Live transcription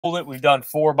it. We've done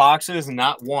 4 boxes,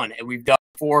 not one. And we've done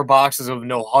 4 boxes of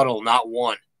no huddle, not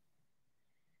one.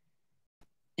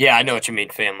 Yeah, I know what you mean,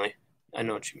 family. I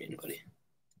know what you mean, buddy.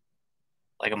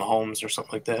 Like a Mahomes or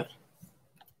something like that.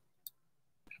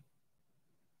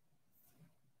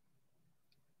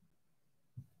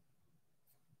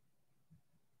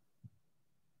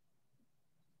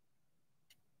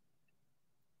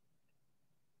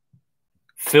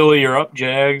 Philly, you're up,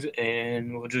 Jags,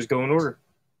 and we'll just go in order.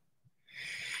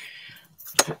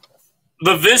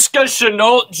 The Visca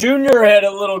Chenault Jr. had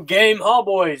a little game, huh,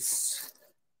 boys?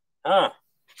 Huh.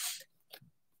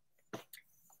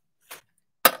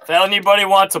 If anybody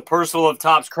wants a personal of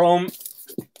Topps Chrome,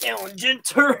 Alan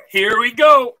Ginter, here we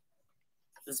go.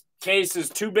 This case is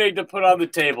too big to put on the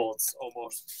table. It's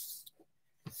almost.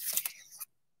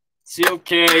 Seal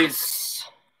case.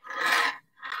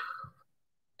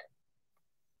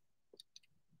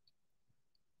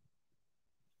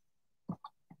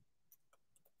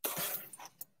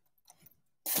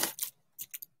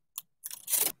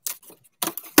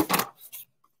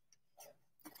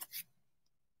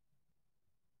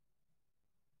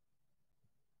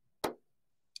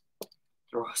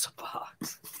 Throw us a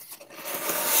box.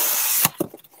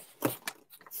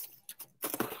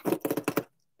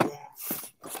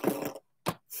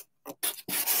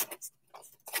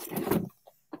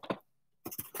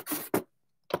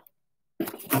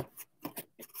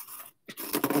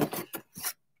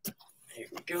 Here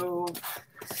we go.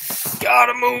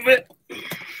 Gotta move it.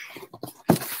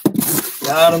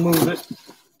 Gotta move it.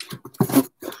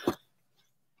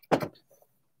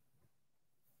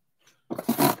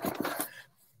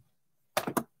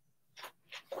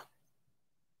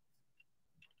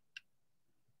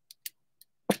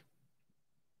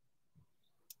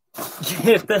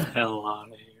 Get the hell out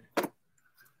of here.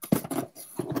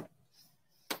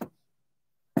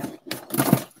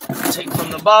 Take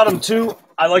from the bottom, too.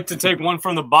 I like to take one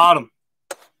from the bottom.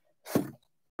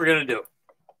 We're going to do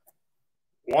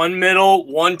 1 middle,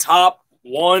 1 top,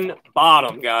 1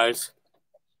 bottom, guys.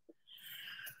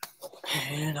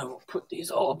 And I will put these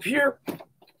all up here.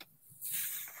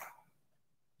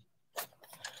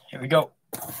 Here we go.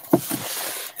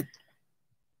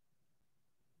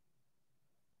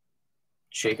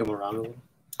 Shake them around a little.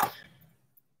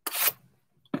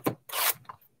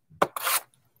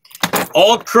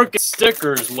 All crooked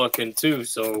stickers looking too,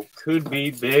 so could be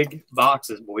big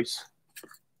boxes, boys.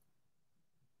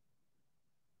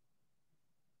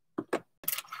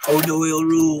 Oh, the oil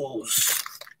rules.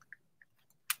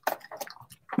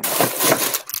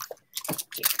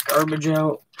 Take the garbage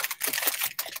out.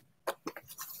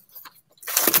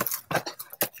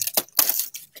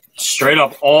 Straight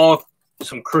up, all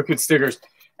some crooked stickers.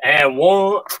 And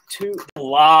 1, 2, a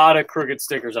lot of crooked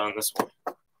stickers on this one,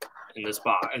 in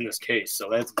this case. So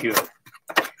that's good.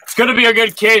 It's gonna be a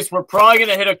good case. We're probably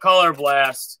gonna hit a color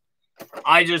blast.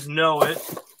 I just know it.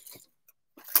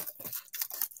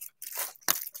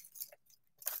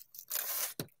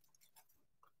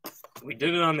 We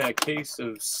did it on that case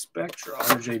of Spectra,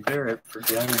 RJ Barrett for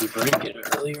Johnny to break it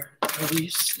earlier,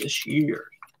 release this year.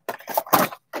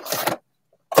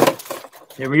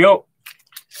 Here we go.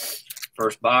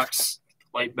 First box,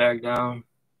 light bag down.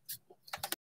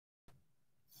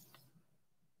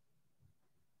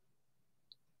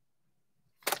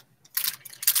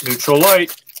 Neutral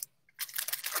light.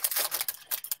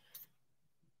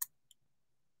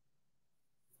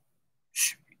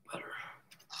 Should be better.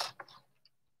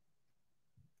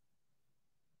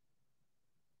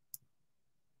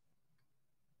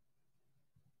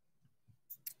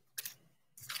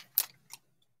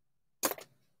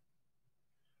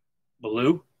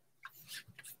 Blue.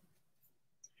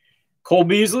 Cole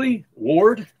Beasley,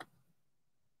 Ward.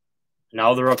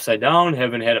 Now they're upside down.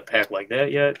 Haven't had a pack like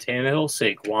that yet. Tannehill,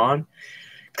 Saquon,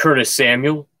 Curtis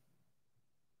Samuel.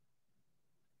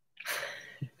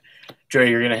 Dre,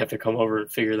 you're going to have to come over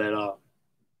and figure that out.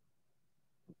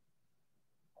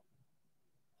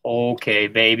 Okay,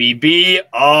 baby. B.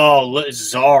 Oh,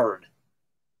 Zard.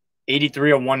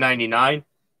 83 of 199.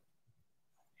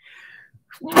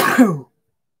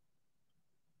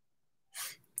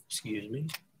 Excuse me.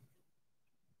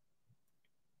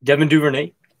 Devin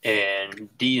Duvernay and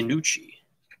Dianucci.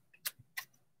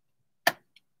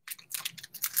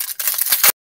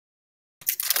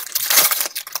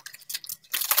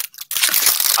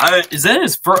 Is that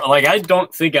his first? Like, I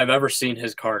don't think I've ever seen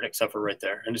his card except for right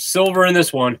there. And it's silver in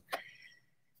this one.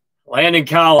 Landon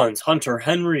Collins, Hunter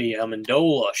Henry,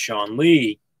 Amendola, Sean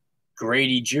Lee,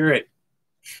 Grady Jarrett,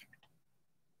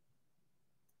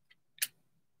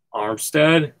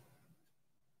 Armstead,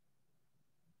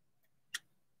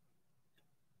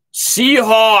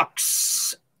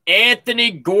 Seahawks,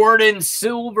 Anthony Gordon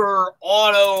silver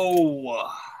auto.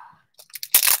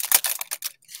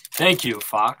 Thank you,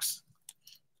 Fox.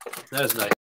 That was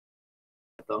nice,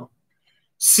 though.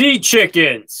 Sea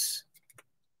Chickens.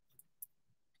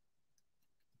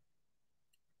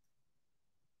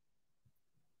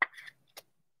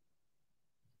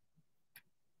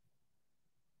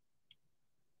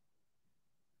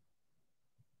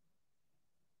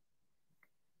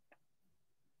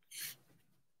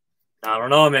 I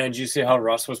don't know, man. Did you see how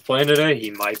Russ was playing today?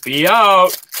 He might be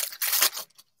out.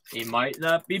 He might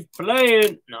not be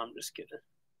playing. No, I'm just kidding.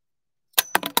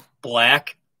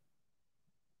 Black.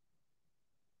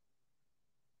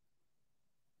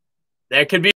 That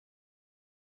could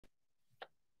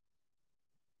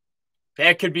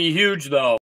be huge,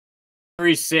 though.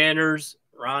 Barry Sanders,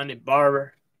 Ronnie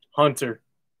Barber, Hunter,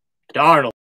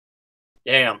 Darnold.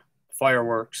 Damn.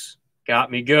 Fireworks. Got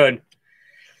me good.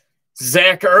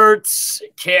 Zach Ertz,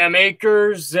 Cam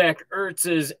Akers. Zach Ertz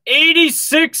is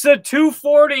 86 of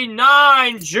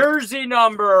 249. Jersey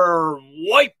number.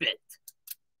 Wipe it.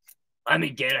 Let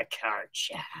me get a card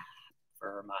shot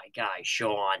for my guy,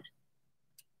 Sean.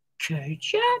 Card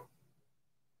shot.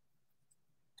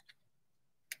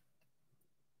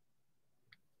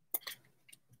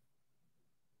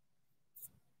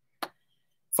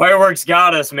 Fireworks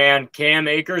got us, man. Cam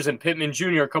Akers and Pittman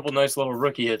Jr., a couple nice little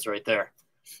rookie hits right there.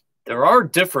 There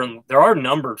are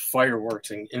numbered fireworks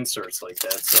and inserts like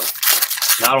that,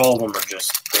 so not all of them are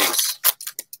just base.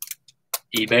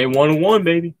 eBay 101,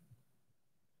 baby.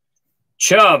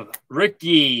 Chubb,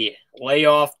 Ricky, lay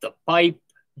off the pipe,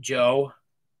 Joe,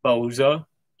 Boza,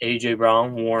 AJ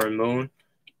Brown, Warren Moon,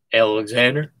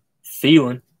 Alexander,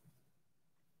 Thielen.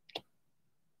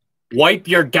 Wipe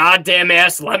your goddamn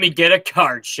ass. Let me get a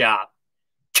card shop.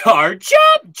 Card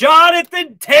shop?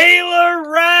 Jonathan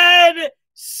Taylor, red,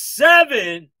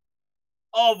 7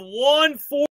 of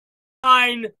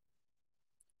 149.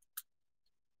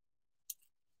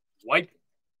 Wipe.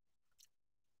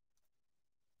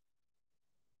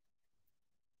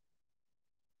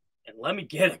 And let me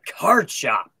get a card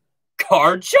shop.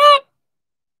 Card shop?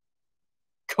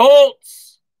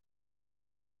 Colts.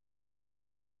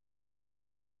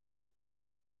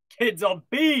 Kid's a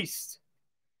beast.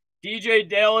 DJ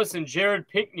Dallas and Jared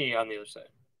Pinkney on the other side.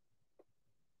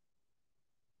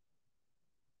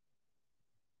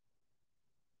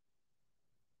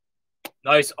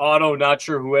 Nice auto. Not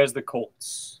sure who has the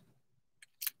Colts.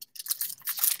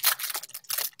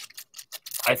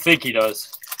 I think he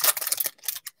does.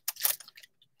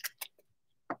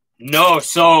 No,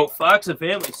 so Fox and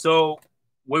Family. So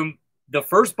when the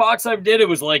first box I did, it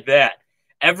was like that.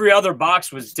 Every other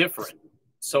box was different.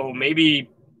 So maybe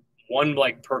one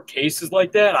like per case is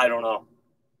like that. I don't know.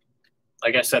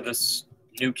 Like I said, this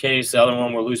new case, the other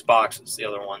one were loose boxes, the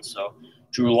other one. So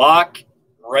Drew Lock,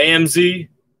 Ramsey,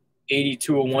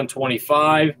 82 of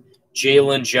 125,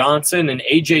 Jalen Johnson, and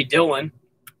A.J. Dillon.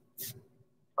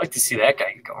 I'd like to see that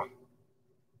guy get going.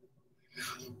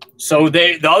 So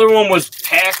the other one was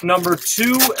pack number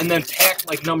 2 and then pack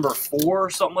like number 4 or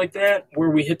something like that,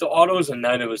 where we hit the autos, and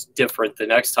then it was different. The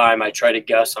next time I tried to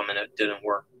guess them, and it didn't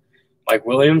work. Mike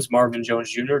Williams, Marvin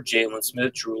Jones Jr., Jalen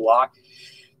Smith, Drew Lock,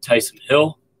 Tyson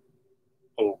Hill.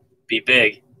 Oh, be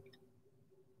big.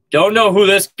 Don't know who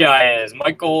this guy is.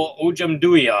 Michael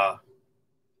Ojamduya,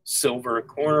 silver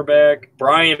cornerback.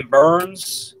 Brian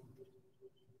Burns,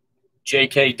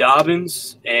 J.K.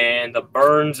 Dobbins, and the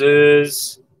Burns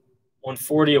is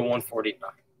 140 and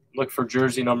 149. Look for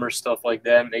jersey numbers, stuff like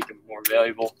that, make them more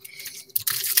valuable.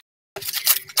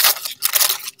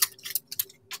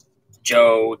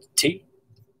 Joe T.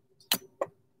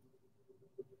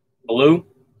 Blue.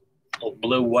 Little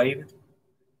blue wave.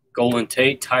 Golden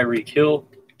Tate, Tyreek Hill,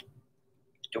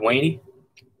 Dwayne.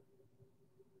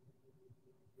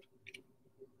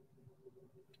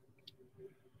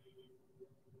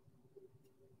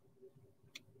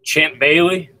 Champ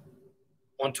Bailey,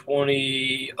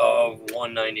 120 of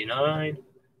 199.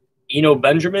 Eno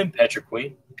Benjamin, Patrick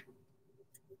Queen.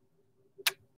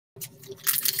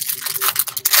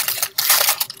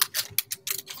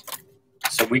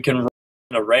 So we can run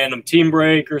a random team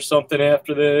break or something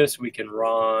after this. We can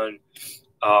run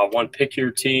one pick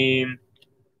your team,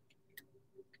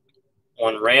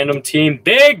 one random team.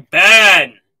 Big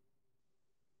Ben,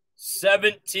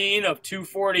 17 of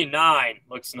 249.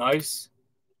 Looks nice.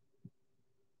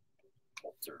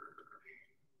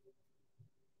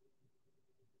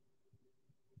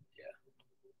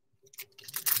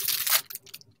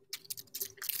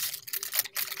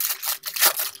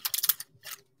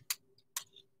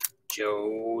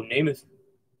 Joe Namath.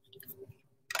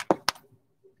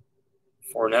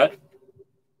 Fournette.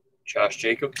 Josh Josh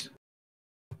Jacobs,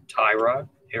 Tyrod,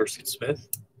 Harrison Smith,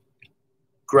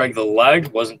 Greg the Leg,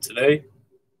 wasn't today.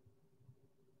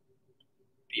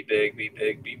 Be big, be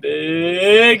big, be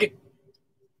big.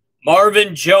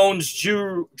 Marvin Jones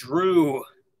Drew,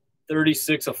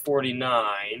 36 of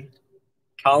 49.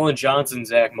 Colin Johnson,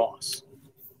 Zach Moss.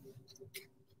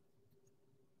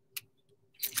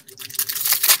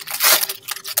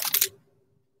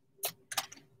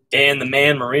 Dan the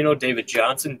Man Marino, David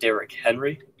Johnson, Derrick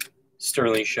Henry,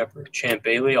 Sterling Shepard, Champ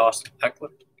Bailey, Austin Eckler,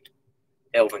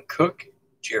 Alvin Cook,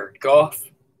 Jared Goff,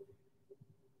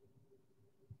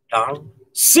 Donald,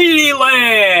 CeeDee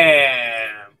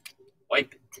Lamb.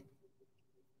 Wipe it.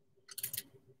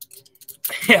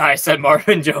 Yeah, I said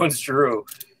Marvin Jones Drew.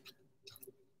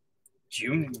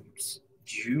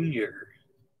 Junior.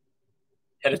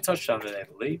 Had a touchdown today, I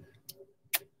believe.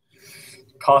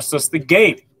 Cost us the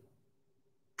game.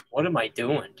 What am I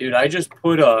doing? Dude, I just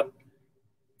put a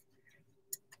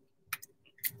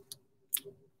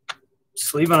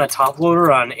sleeve on a top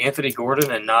loader on Anthony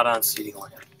Gordon and not on CeeDee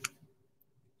Lamb.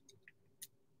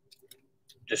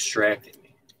 Distracting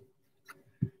me.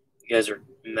 You guys are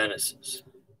menaces.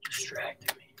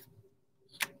 Distracting me.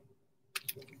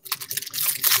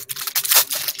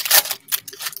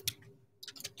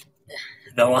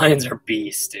 The Lions are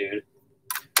beasts, dude.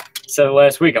 Said it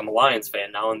last week, I'm a Lions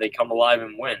fan now, and they come alive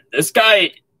and win. This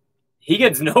guy, he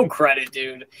gets no credit,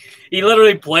 dude. He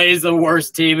literally plays the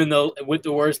worst team with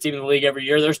the worst team in the league every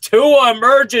year. There's two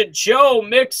emergent Joe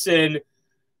Mixon,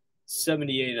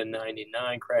 78 and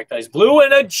 99, cracked ice blue,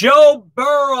 and a Joe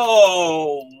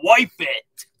Burrow. Wipe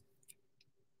it.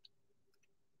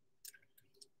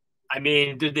 I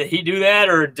mean, did he do that,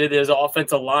 or did his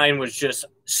offensive line was just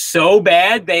so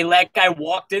bad they let guy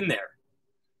walked in there?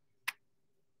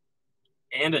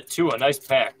 And a 2, a nice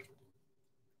pack.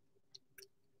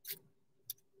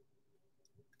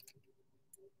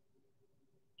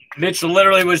 Mitch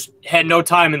literally had no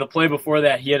time in the play before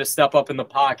that. He had to step up in the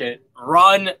pocket,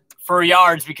 run for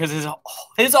yards because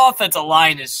his offensive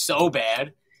line is so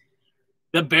bad.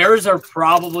 The Bears are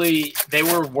they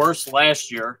were worse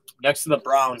last year next to the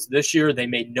Browns. This year they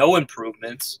made no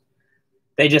improvements.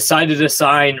 They decided to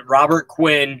sign Robert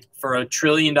Quinn for $1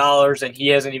 trillion, and he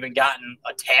hasn't even gotten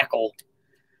a tackle.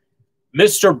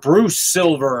 Mr. Bruce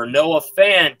Silver, Noah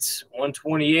Fant,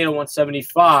 128 and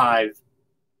 175.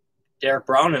 Derek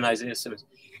Brown and Isaiah Simmons.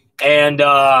 And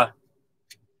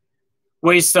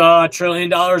waste $1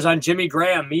 trillion on Jimmy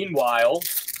Graham. Meanwhile,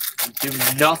 do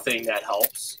nothing that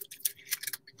helps.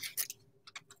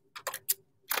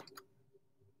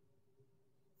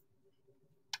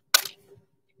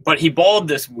 But he balled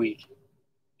this week.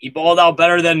 He balled out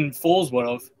better than Foles would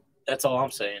have. That's all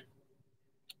I'm saying.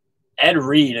 Ed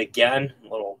Reed again, a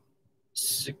little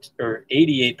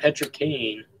 88. Patrick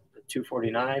Kane,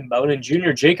 249. Bowden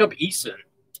Jr. Jacob Eason.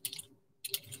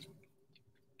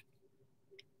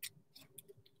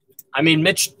 I mean,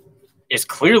 Mitch is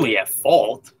clearly at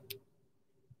fault,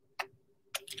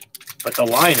 but the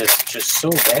line is just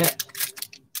so bad.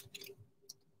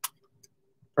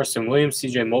 Preston Williams,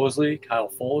 C.J. Mosley, Kyle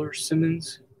Fuller,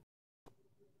 Simmons.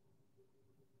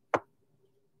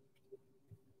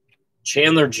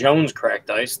 Chandler Jones cracked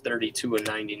ice, 32 and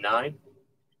 99.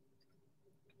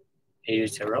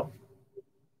 AJ Terrell.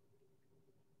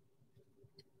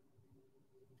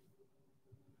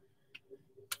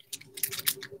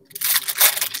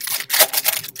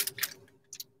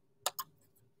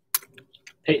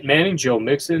 Peyton Manning, Joe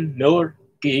Mixon, Miller,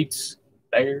 Gates,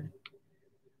 Baird,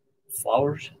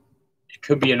 Flowers. It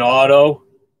could be an auto.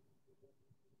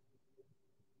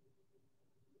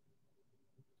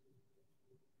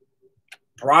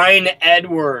 Brian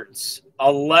Edwards,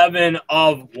 11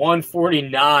 of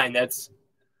 149. That's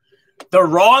the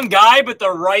wrong guy, but the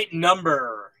right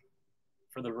number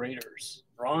for the Raiders.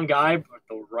 Wrong guy, but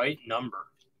the right number.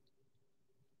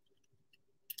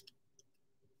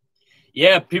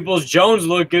 Yeah, Peoples-Jones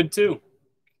look good too.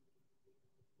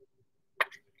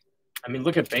 I mean,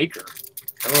 look at Baker.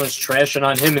 Everyone's trashing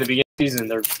on him in the beginning of the season.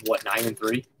 They're, what, 9 and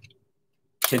 3?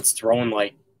 Kid's throwing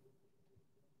like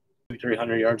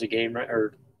 300 yards a game, right?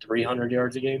 Or 300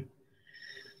 yards a game.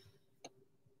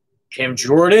 Cam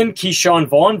Jordan, Keyshawn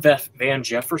Vaughn, Van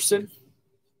Jefferson.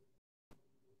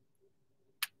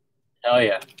 Hell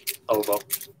yeah. Obo.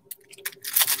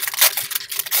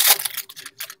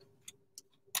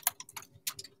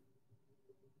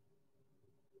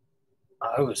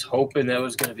 I was hoping that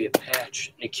was going to be a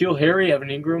patch. N'Keal Harry, Evan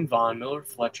Ingram, Von Miller,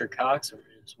 Fletcher Cox,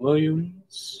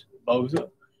 Williams, Boza,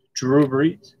 Drew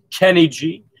Brees, Kenny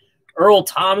G, Earl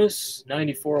Thomas,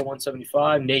 94,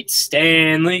 175, Nate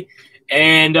Stanley,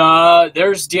 and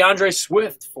there's DeAndre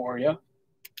Swift for you.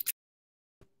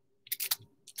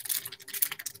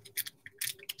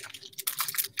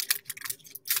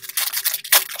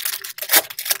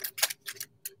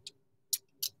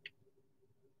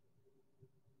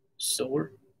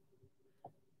 silver.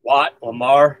 Watt,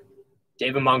 Lamar,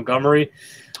 David Montgomery.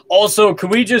 Also, could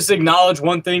we just acknowledge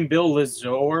one thing? Bill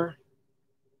Lazor.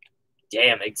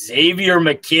 Damn, Xavier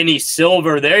McKinney,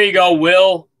 silver. There you go,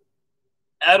 Will.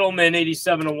 Edelman,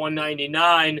 87 to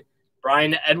 199.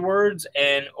 Brian Edwards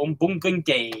and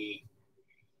Ombunkenke.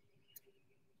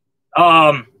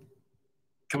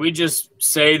 Can we just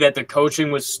say that the coaching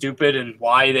was stupid and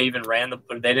why they even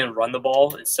they didn't run the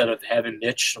ball instead of having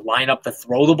Mitch line up to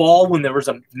throw the ball when there was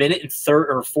a minute and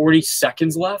 40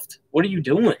 seconds left? What are you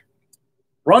doing?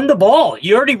 Run the ball.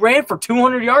 You already ran for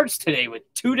 200 yards today with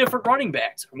 2 different running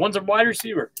backs. One's a wide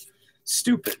receiver.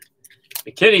 Stupid.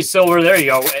 McKinney silver. There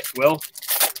you go, Will.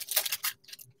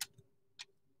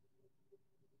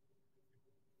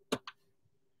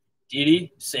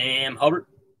 Dede, Sam Hubbard,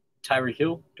 Tyreek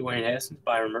Hill, Dwayne Haskins,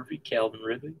 Byron Murphy, Calvin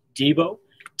Ridley, Debo,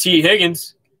 T.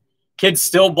 Higgins. Kid's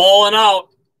still balling out.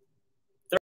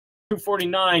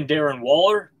 249, Darren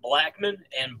Waller, Blackman,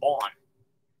 and Bond.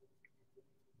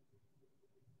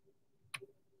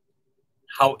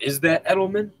 How is that,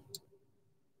 Edelman?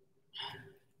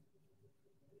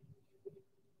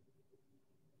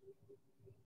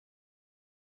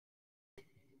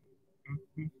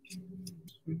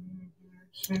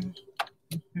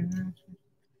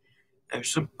 There's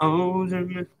some O's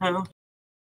in the house.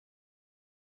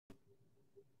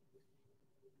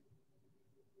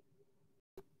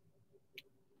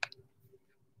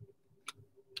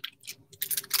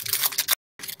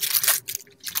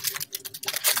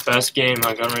 Best game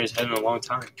Montgomery's had in a long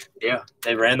time. Yeah,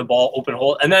 they ran the ball, open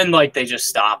hole, and then, like, they just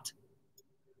stopped.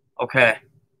 Okay.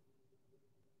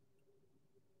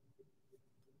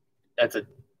 That's a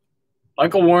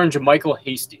Michael Warren to Michael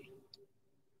Hasty.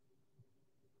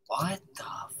 What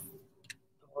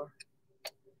the?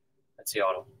 That's the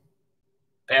auto.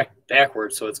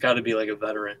 Backwards, so it's got to be like a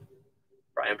veteran.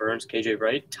 Brian Burns, KJ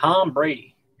Wright, Tom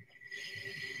Brady.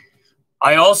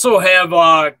 I also have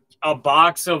a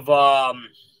box of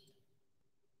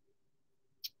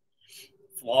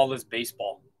flawless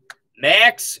baseball.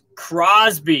 Max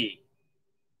Crosby.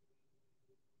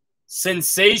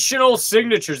 Sensational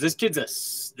signatures. This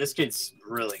kid's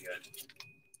really good.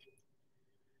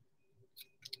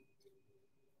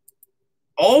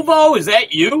 Ovo, is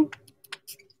that you?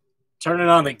 Turning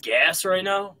on the gas right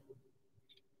now?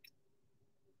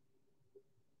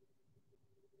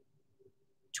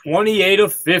 28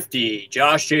 of 50.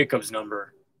 Josh Jacobs'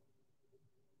 number.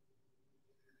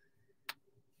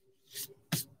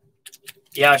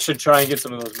 Yeah, I should try and get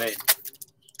some of those made.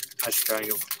 I should try and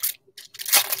get one.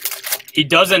 He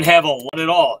doesn't have a one at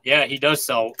all. Yeah, he does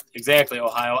sell. Exactly,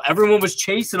 Ohio. Everyone was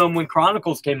chasing him when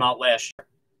Chronicles came out last year.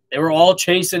 They were all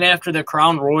chasing after the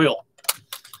Crown Royal.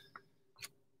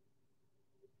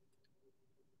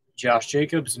 Josh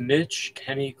Jacobs, Mitch,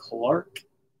 Kenny Clark,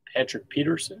 Patrick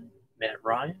Peterson, Matt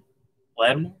Ryan,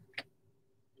 Lattimore.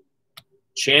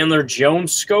 Chandler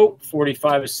Jones scope,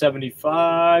 45 of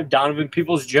 75. Donovan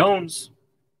Peoples-Jones.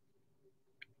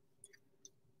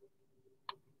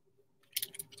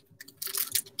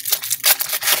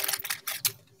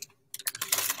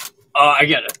 I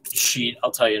got a sheet.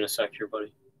 I'll tell you in a sec here,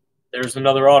 buddy. There's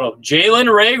another auto. Jalen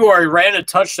Rager ran a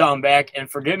touchdown back, and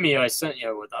forgive me, I sent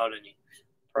you without any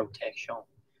protection.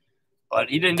 But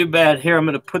he didn't do bad. Here, I'm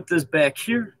going to put this back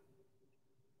here.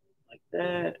 Like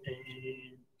that.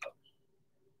 And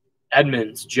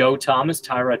Edmonds, Joe Thomas,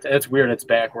 Tyrod. That's weird. It's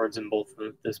backwards in both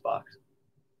of this box.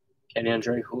 Kenny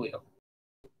Andre, Julio.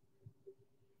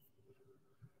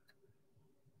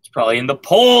 It's probably in the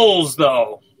polls,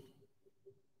 though.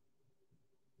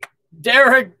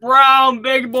 Derek Brown,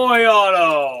 big boy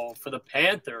auto for the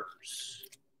Panthers.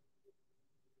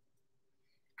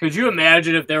 Could you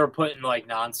imagine if they were putting like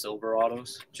non-silver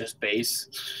autos, just base,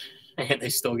 and they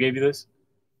still gave you this?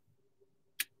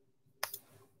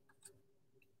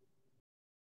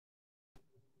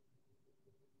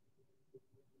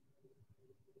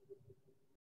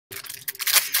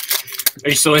 Are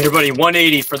you still in here, buddy?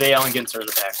 180 for the Allen Ginter in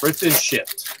the back. Written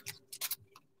shipped.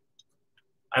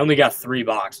 I only got 3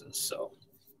 boxes, so.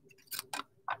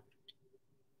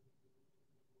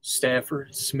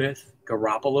 Stafford, Smith,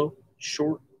 Garoppolo,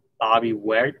 Short, Bobby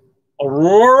Wagner,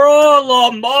 Aurora,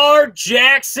 Lamar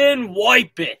Jackson,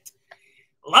 wipe it.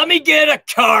 Let me get a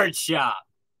card shop.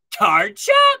 Card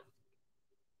shop?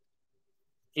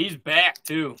 He's back,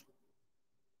 too.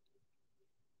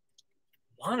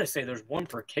 I want to say there's 1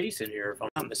 per case in here, if I'm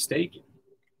not mistaken.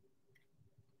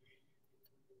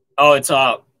 Oh, it's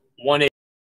 180.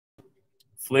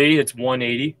 Flea, it's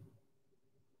 180.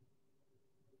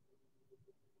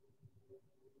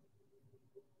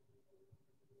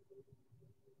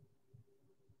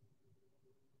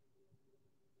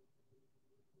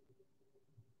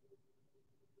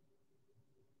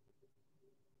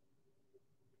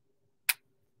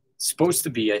 Supposed to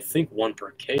be, I think, 1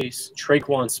 per case.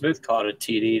 Traquan Smith caught a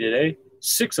TD today.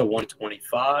 6 of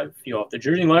 125. Few off the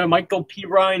jersey. Michael P.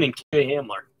 Ryan and K.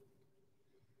 Hamler.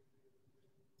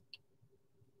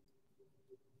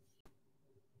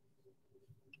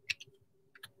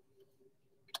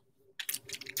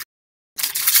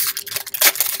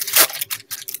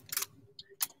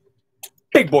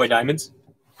 Big boy diamonds.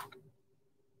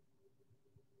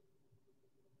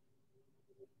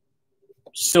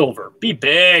 Silver. Be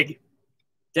big.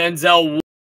 Denzel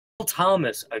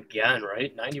Thomas again,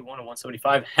 right? 91 of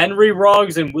 175. Henry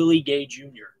Ruggs and Willie Gay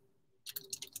Jr.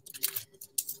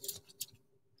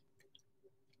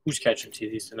 Who's catching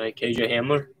TDs tonight? KJ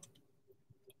Hamler?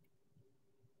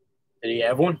 Did he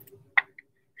have one?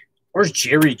 Where's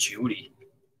Jerry Jeudy?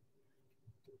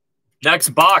 Next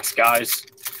box, guys.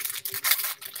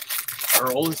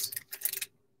 Earls.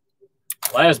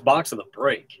 Last box of the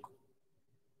break.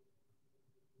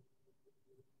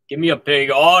 Give me a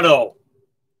big auto.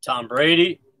 Tom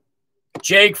Brady.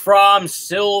 Jake Fromm,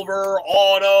 silver,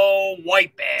 auto,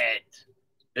 white band.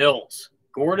 Bills.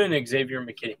 Gordon, Xavier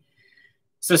McKinney.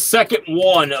 It's the second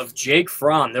one of Jake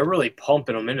Fromm. They're really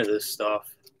pumping him into this stuff.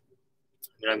 I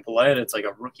mean, I'm glad it's like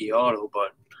a rookie auto,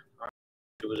 but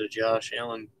it was a Josh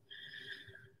Allen.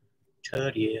 Yeah.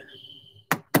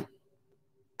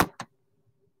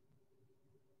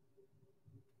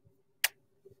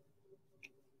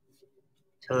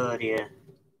 Yeah.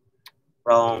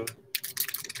 Wrong.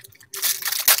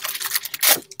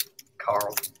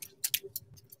 Carl.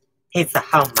 He's a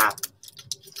home map.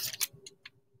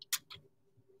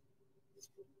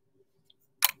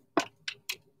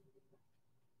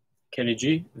 Kenny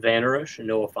G, Van Rush,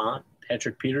 Noah Font,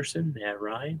 Patrick Peterson, Matt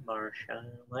Ryan, Marshawn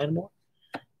Lattimore.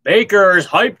 Baker's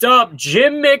hyped up.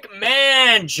 Jim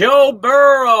McMahon, Joe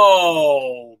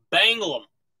Burrow, Banglam.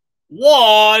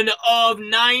 1 of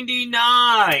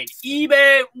 99.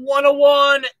 eBay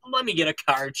 101. Let me get a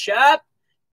card shot.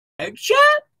 Egg shot.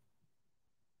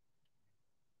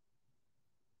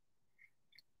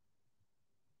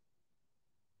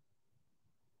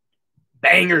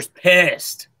 Banger's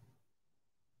pissed.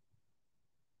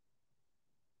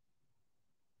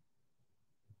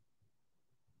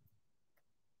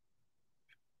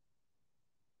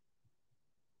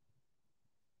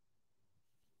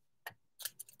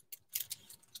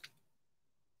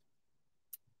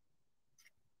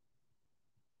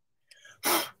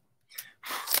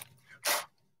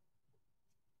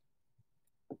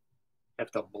 Have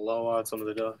to blow out some of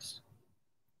the dust.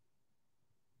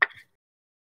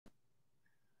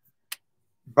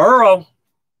 Burrow.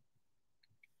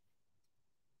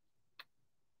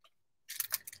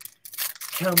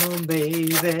 Come on,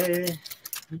 baby.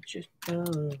 Just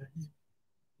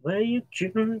where you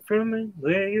coming from and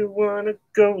where you wanna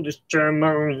go this time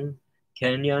on.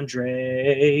 Kenyon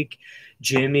Drake,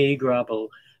 Jimmy Garoppolo,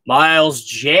 Miles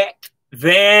Jack,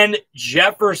 Van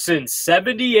Jefferson,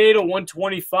 78 of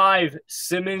 125,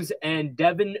 Simmons and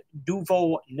Devin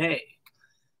Duvernay.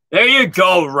 There you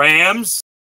go, Rams.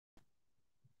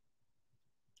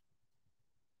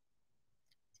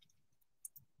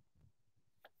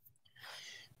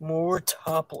 More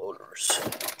top loaders.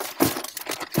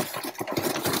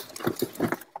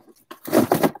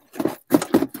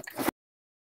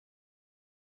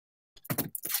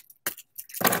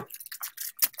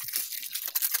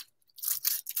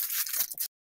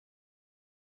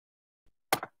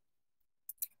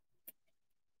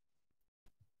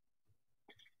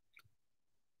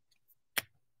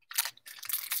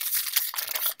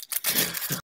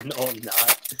 No, I'm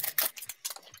not.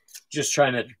 Just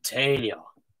trying to entertain you.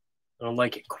 I don't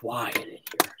like it quiet in here.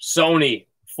 Sony,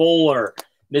 Fuller,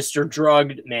 Mr.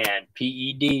 Drugged Man,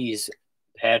 PEDs,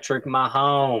 Patrick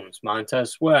Mahomes,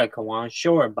 Montez Sweat, Kawan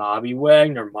Short, Bobby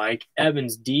Wagner, Mike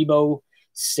Evans, Debo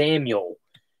Samuel,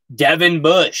 Devin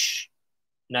Bush,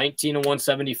 19 of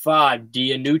 175,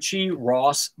 Dianucci,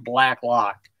 Ross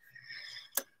Blacklock.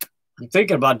 I'm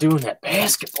thinking about doing that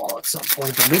basketball at some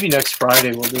point, but maybe next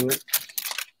Friday we'll do it.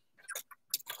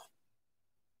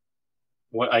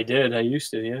 What I did, I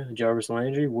used to, yeah. Jarvis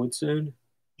Landry, Woodson,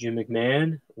 Jim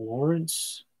McMahon,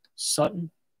 Lawrence,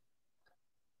 Sutton.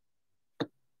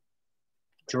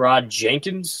 Gerard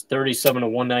Jenkins, 37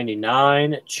 of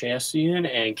 199. Chassian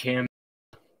and Cam.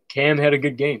 Cam had a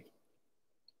good game.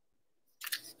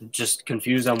 Just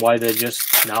confused on why they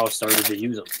just now started to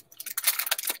use them.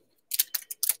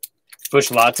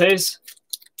 Bush Lattes.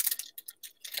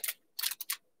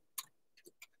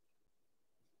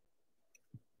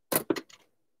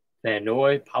 Van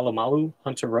Noy, Palomalu,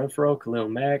 Hunter Renfro, Khalil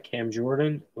Mack, Cam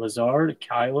Jordan, Lazard,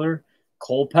 Kyler,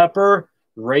 Culpepper,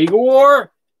 Ragor,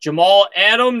 Jamal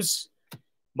Adams,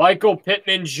 Michael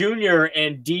Pittman Jr.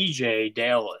 and DJ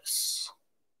Dallas.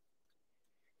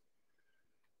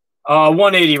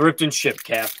 180 ripped and shipped,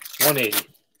 Cap. 180.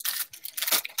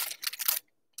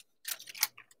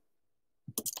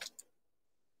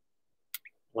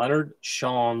 Leonard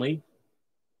Shanley.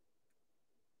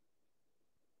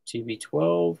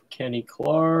 TB12. Kenny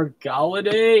Clark.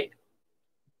 Galladay.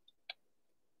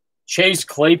 Chase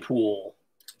Claypool.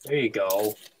 There you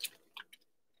go.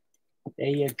 There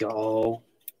you go.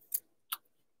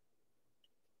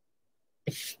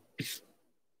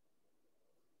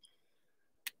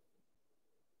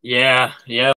 Yeah,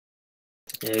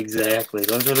 exactly.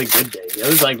 Those are the good days. It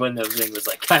was like when the thing was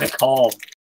like kind of calm.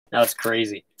 Now it's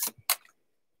crazy.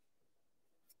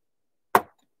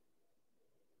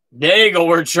 There you go.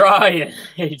 We're trying.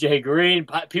 AJ Green.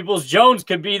 Peoples Jones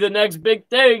could be the next big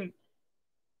thing.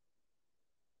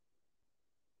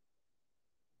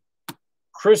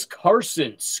 Chris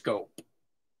Carson scope.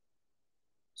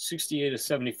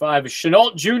 68/75.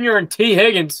 Chenault Jr. and T.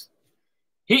 Higgins.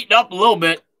 Heating up a little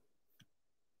bit.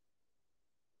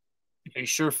 Are you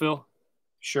sure, Phil?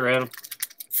 Sure, Adam.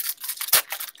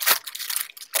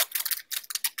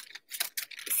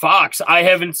 Fox, I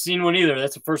haven't seen one either.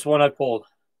 That's the first one I pulled.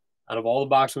 Out of all the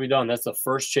boxes we've done, that's the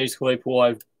first Chase Claypool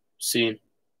I've seen.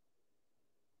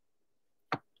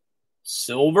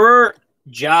 Silver,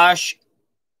 Josh.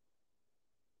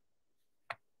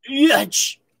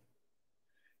 Yitch.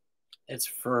 It's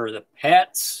for the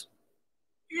Pats.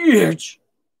 Yitch.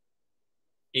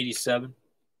 87.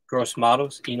 Gross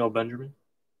Matos, Eno Benjamin.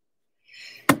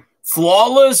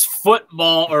 Flawless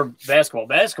football or basketball.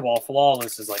 Basketball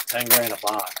flawless is like 10 grand a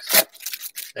box.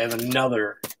 They have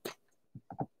another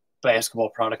basketball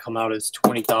product come out. It's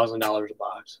 $20,000 a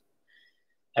box.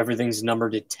 Everything's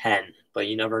numbered to 10, but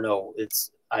you never know.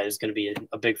 It's going to be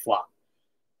a big flop.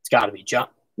 It's got to be John.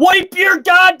 Wipe your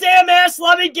goddamn ass.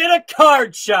 Let me get a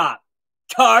card shop.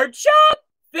 Card shop?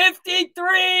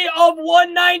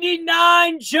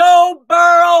 53/199, Joe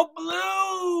Burrow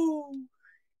Blue.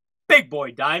 Big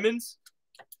boy diamonds.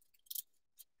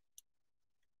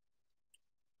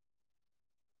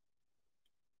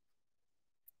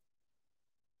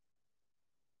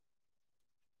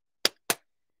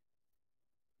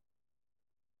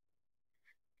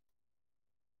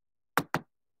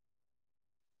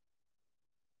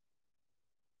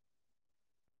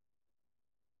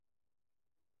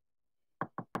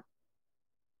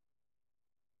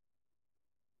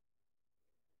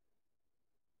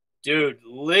 Dude,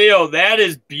 Leo, that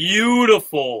is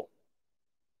beautiful.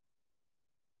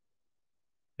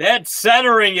 That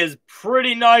centering is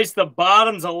pretty nice. The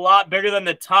bottom's a lot bigger than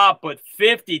the top, but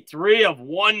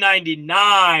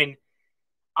 53/199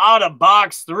 out of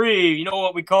box 3. You know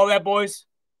what we call that, boys?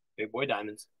 Big boy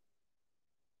diamonds.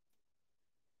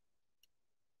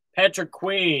 Patrick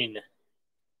Queen.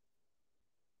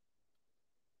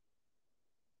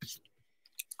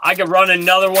 I could run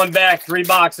another one back, 3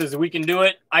 boxes. We can do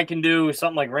it. I can do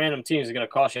something like random teams. It's going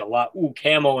to cost you a lot. Ooh,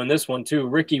 camo in this one, too.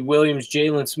 Ricky Williams,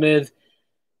 Jalen Smith,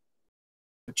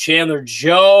 Chandler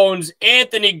Jones,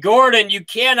 Anthony Gordon. You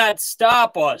cannot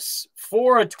stop us.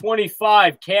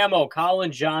 4/25 camo.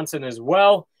 Colin Johnson as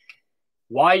well.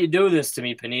 Why you do this to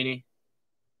me, Panini?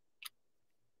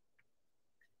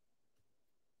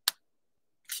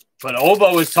 But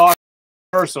Oba was talking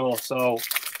personal, so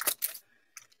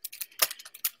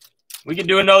we can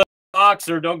do another box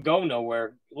or don't go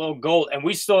nowhere. A little gold. And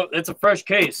we still, it's a fresh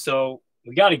case, so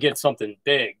we got to get something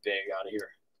big out of here.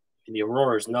 And the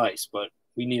Aurora is nice, but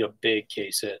we need a big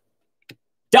case hit.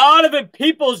 Donovan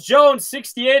Peoples-Jones,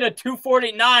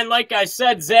 68/249. Like I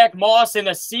said, Zach Moss and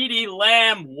a CeeDee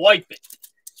Lamb. Wipe it.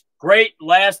 Great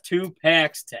last 2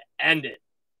 packs to end it.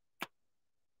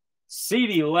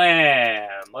 CeeDee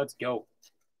Lamb. Let's go.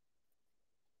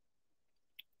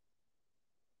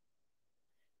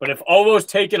 But if Ovo's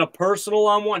taking a personal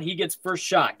on one, he gets first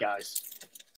shot, guys.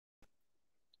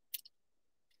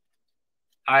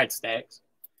 All right, Stacks.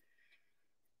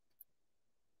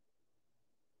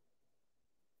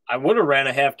 I would have ran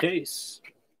a half case.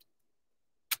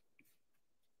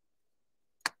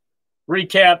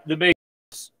 Recap the big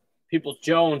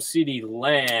Peoples-Jones, CeeDee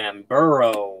Lamb,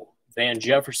 Burrow, Van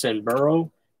Jefferson,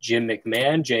 Burrow, Jim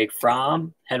McMahon, Jake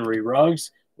Fromm, Henry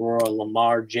Ruggs, Royal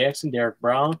Lamar Jackson, Derek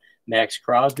Brown, Max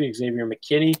Crosby, Xavier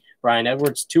McKinney, Ryan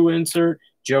Edwards, 2 insert,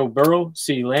 Joe Burrow,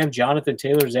 CeeDee Lamb, Jonathan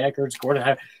Taylor, Zach Ertz,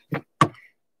 Gordon.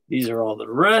 These are all the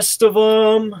rest of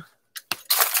them.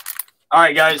 All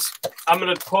right, guys. I'm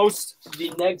going to post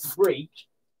the next break,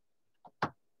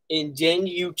 and then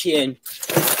you can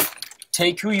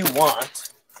take who you want.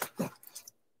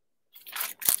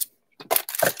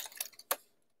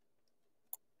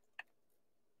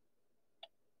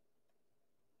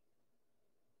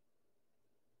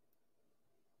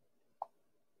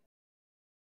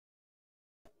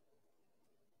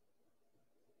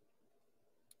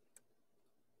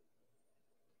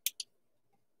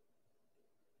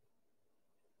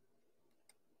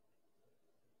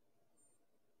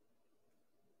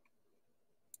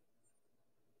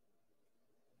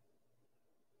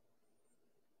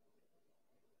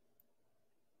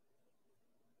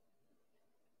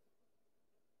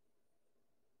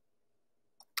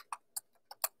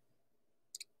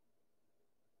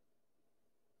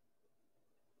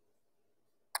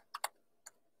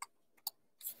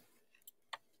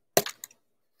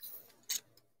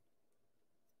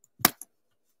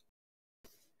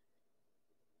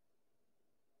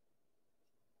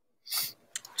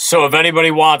 So if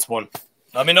anybody wants one,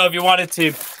 let me know if you want it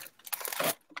to.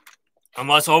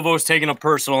 Unless Ovo's taking a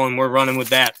personal and we're running with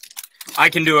that. I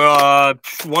can do a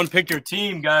one pick your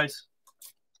team, guys.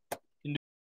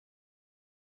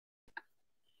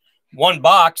 One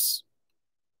box.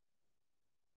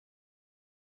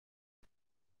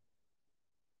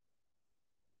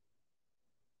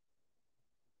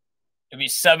 It'd be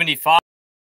 75.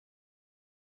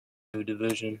 New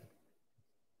division.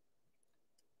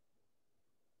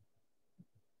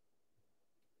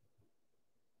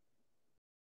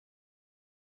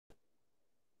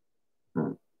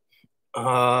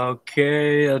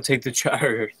 Okay, I'll take the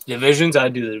charter. Divisions? I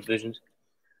do the divisions.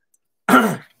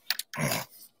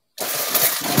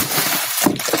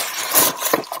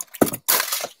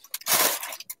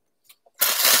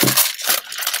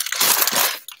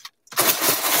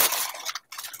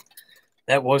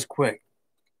 That was quick.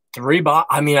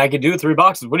 I mean, I could do 3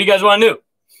 boxes. What do you guys want to do?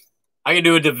 I can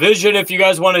do a division if you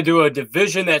guys want to do a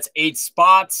division that's 8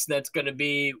 spots. That's going to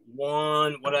be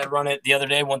one. What did I run it the other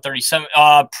day? 137.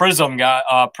 Prizm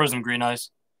got Prizm Green Eyes.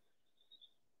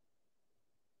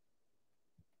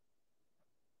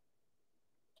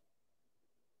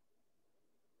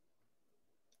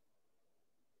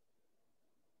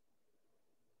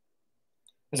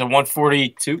 Is it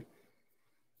 142?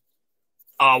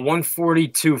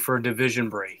 142 for a division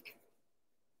break.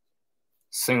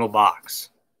 Single box.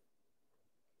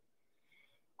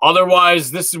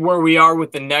 Otherwise, this is where we are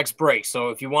with the next break. So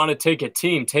if you want to take a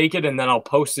team, take it, and then I'll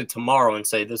post it tomorrow and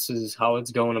say this is how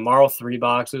it's going tomorrow. 3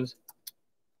 boxes.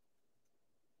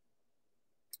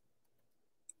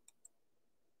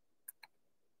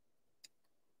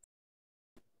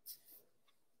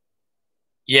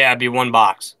 Yeah, it'd be 1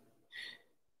 box.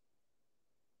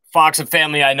 Fox and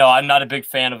Family, I know. I'm not a big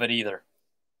fan of it either.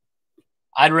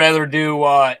 I'd rather do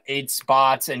 8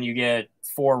 spots and you get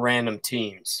 4 random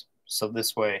teams. So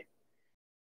this way.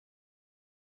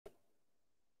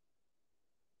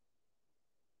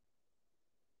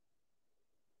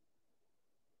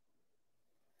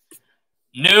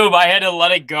 Noob, I had to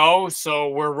let it go, so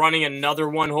we're running another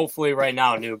one hopefully right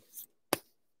now, Noob.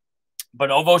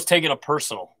 But Ovo's taking a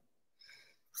personal.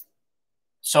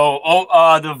 So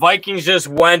the Vikings just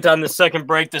went on the second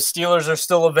break. The Steelers are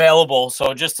still available.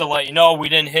 So just to let you know, we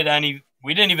didn't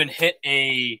even hit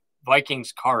a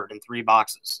Vikings card in 3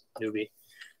 boxes, newbie.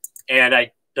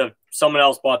 And someone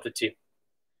else bought the team.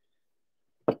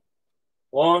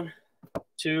 1,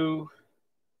 2,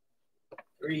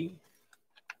 3,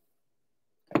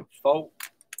 4.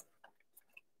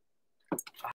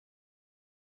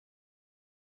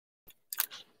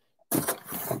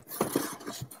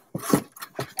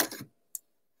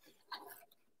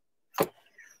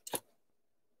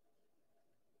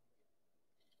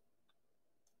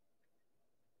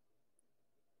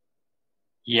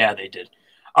 Yeah, they did.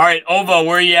 All right, Ovo,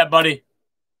 where are you at, buddy?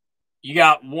 You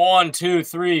got 1, 2,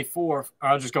 3, 4.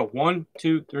 I'll just go 1,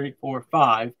 2, 3, 4,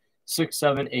 5, 6,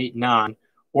 7, 8, 9.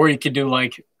 Or you could do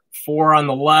like 4 on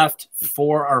the left,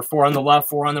 4 on the left,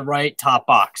 4 on the right, top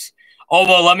box.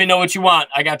 Ovo, let me know what you want.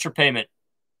 I got your payment.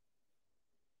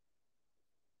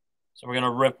 So we're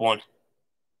gonna rip one.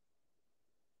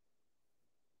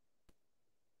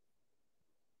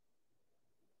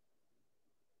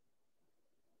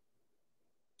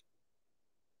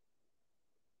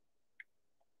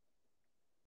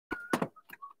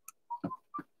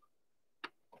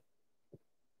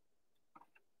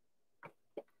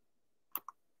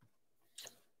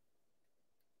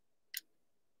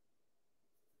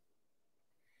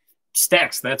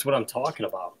 Stacks, that's what I'm talking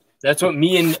about. That's what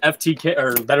me and FTK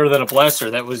are better than a blaster.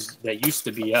 That used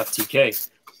to be FTK.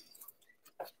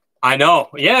 I know.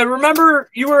 Yeah, remember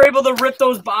you were able to rip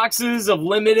those boxes of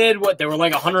limited. What, they were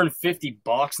like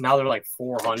 $150. Now they're like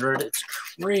 $400. It's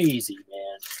crazy,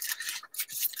 man.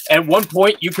 At one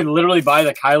point, you could literally buy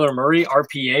the Kyler Murray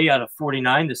RPA out of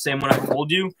 49, the same one I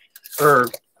told you, or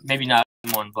maybe not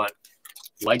one, but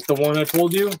like the one I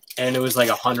told you, and it was like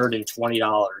 $120.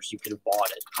 You could have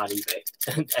bought it on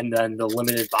eBay, and then the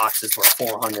limited boxes were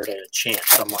 $400 at a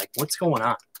chance. I'm like, what's going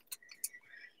on?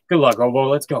 Good luck, Obo.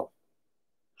 Let's go.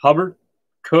 Hubbard,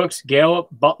 Cooks, Gallup,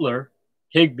 Butler,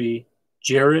 Higbee,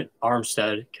 Jarrett,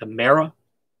 Armstead, Kamara,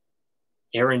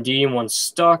 Aaron Dean, 1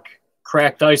 stuck.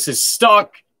 Cracked Ice is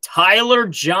stuck. Tyler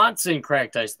Johnson,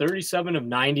 cracked ice, 37 of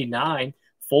 99.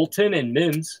 Fulton and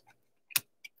Mims.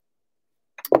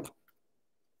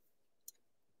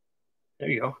 There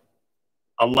you go.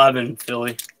 11,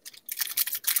 Philly.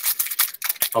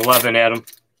 11, Adam.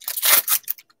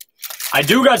 I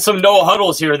do got some no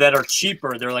huddles here that are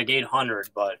cheaper. They're like 800,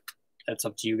 but that's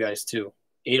up to you guys too.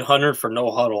 800 for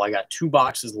no huddle. I got 2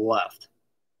 boxes left.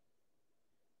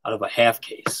 out of a half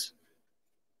case.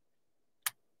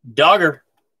 Duggar,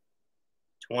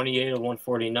 28 of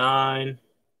 149.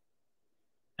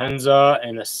 Penza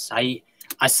and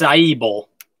Acai Bowl.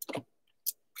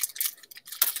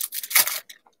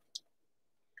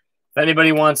 If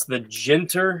anybody wants the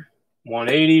Jinter,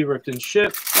 180, ripped and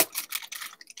shipped.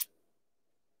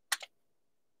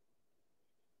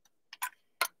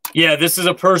 Yeah, this is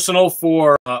a personal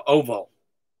for Ovo.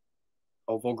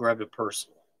 Ovo grabbed a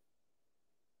personal.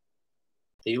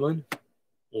 Thielen,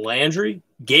 Landry,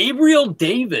 Gabriel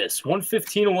Davis,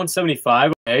 115 and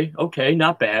 175. Okay,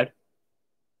 not bad.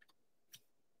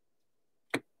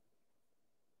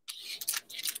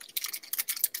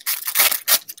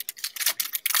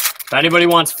 If anybody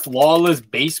wants flawless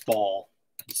baseball,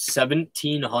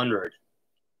 1,700.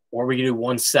 Or we can do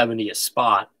 170 a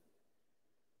spot.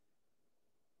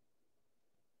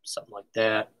 Something like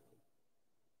that.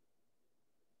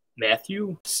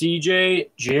 Matthew, CJ,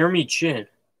 Jeremy Chin.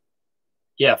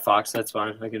 Yeah, Fox, that's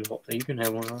fine. You can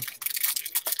have one of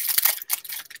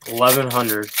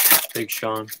 1,100. Big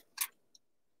Sean.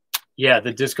 Yeah,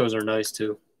 the discos are nice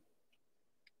too.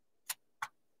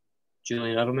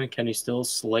 Julian Edelman, Kenny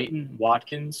Stills, Slayton,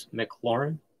 Watkins,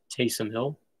 McLaurin, Taysom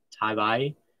Hill,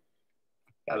 Taibai.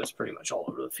 That was pretty much all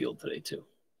over the field today, too.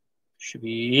 Should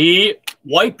be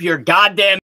wipe your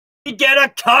goddamn get a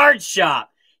card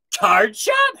shop. Card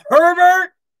shop?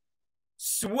 Herbert?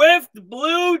 Swift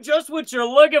Blue, just what you're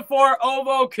looking for.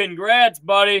 Ovo, congrats,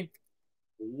 buddy.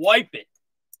 Wipe it.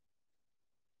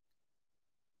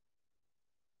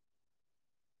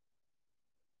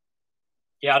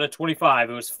 Yeah, out of 25.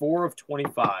 It was 4 of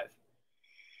 25.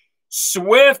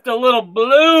 Swift, a little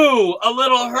blue, a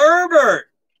little Herbert.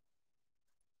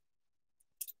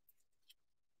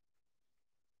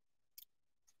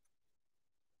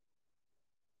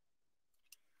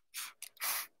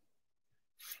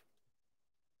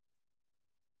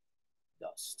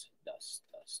 Dust,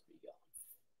 be gone.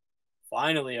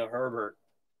 Finally, a Herbert.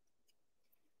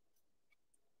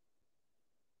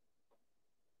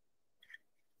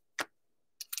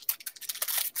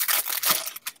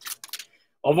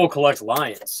 Ovo collects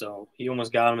Lions, so he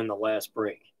almost got him in the last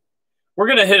break. We're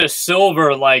going to hit a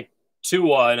silver like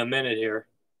Tua in a minute here.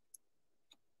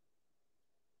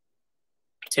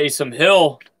 Taysom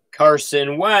Hill,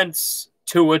 Carson Wentz,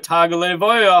 Tua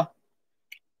Tagovailoa.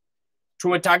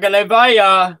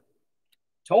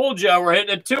 Told you we're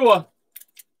hitting a Tua.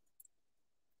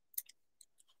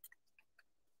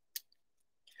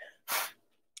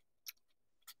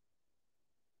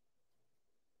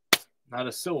 Not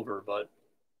a silver, but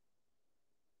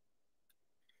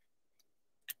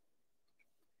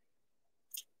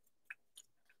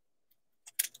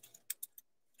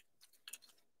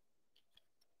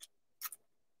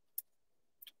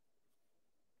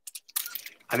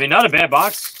I mean, not a bad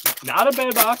box. Not a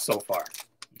bad box so far.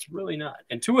 It's really not.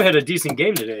 And Tua had a decent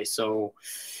game today, so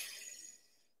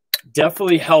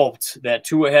definitely helped that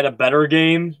Tua had a better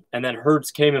game, and then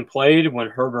Hurts came and played when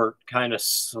Herbert kind of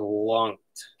sunk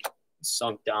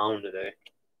down today.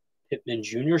 Pittman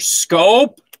Jr.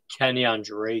 Scope. Kenyon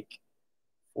Drake.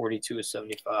 42 of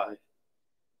 75.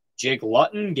 Jake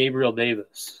Luton. Gabriel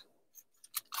Davis.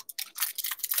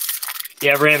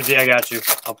 Yeah, Ramsey, I got you.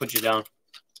 I'll put you down.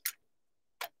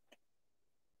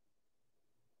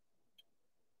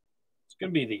 It's going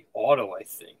to be the auto, I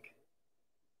think.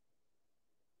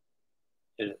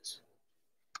 It is.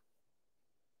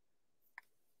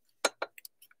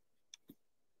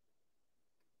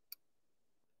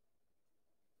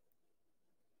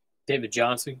 David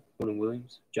Johnson, William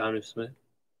Williams, Jonathan Smith,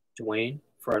 Dwayne,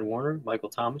 Fred Warner, Michael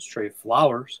Thomas, Trey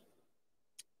Flowers.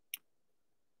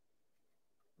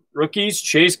 Rookies,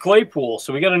 Chase Claypool.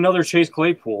 So we got another Chase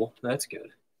Claypool. That's good.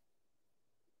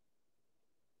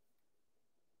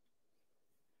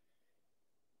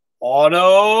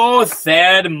 Auto,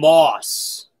 Thad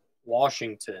Moss,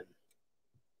 Washington.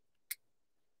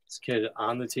 This kid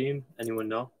on the team? Anyone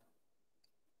know?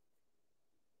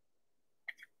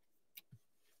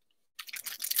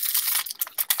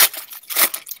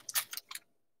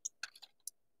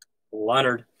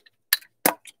 Leonard.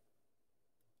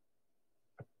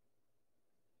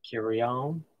 Carry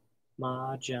on,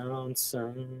 my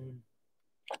Johnson.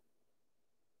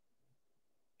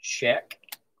 Shaq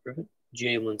Griffin.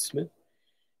 Jalen Smith.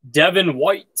 Devin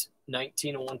White,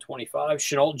 19 of 125.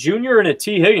 Chenault Jr. and a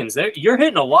T. Higgins. You're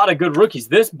hitting a lot of good rookies.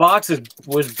 This box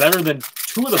was better than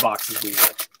 2 of the boxes we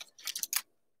hit.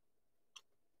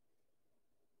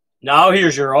 Now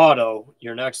here's your auto,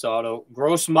 your next auto.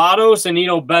 Gross Matos and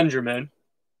Eno Benjamin.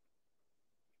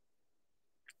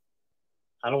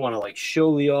 I don't want to,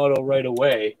 show the auto right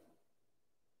away.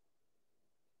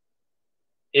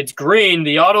 It's green.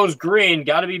 The auto's green.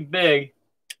 Got to be big.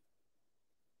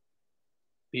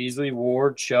 Beasley,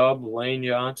 Ward, Chubb, Lane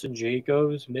Johnson,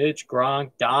 Jacobs, Mitch,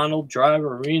 Gronk, Donald,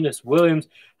 Driver, Arenas, Williams.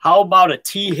 How about a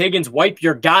T. Higgins? Wipe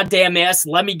your goddamn ass.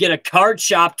 Let me get a card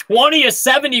shop. 20 of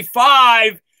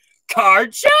 75.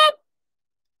 Card shop?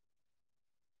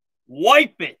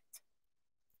 Wipe it.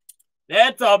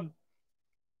 That's a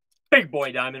big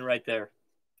boy diamond right there.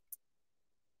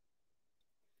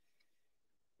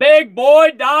 Big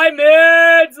boy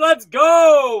diamonds. Let's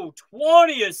go.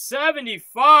 20 of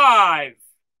 75.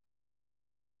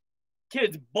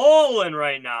 Kid's balling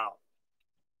right now.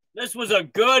 This was a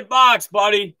good box,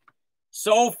 buddy.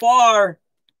 So far,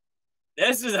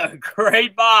 this is a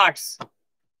great box.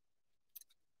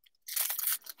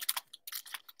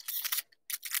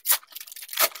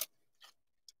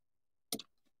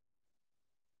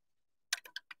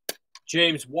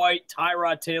 James White,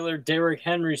 Tyrod Taylor, Derrick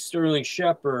Henry, Sterling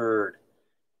Shepard,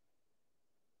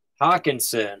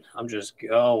 Hawkinson. I'm just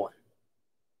going.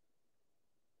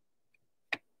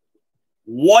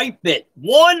 Wipe it.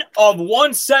 1 of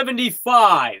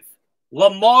 175.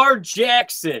 Lamar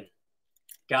Jackson.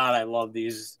 God, I love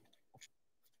these.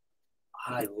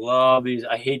 I love these.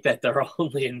 I hate that they're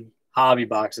only in hobby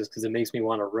boxes because it makes me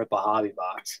want to rip a hobby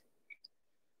box.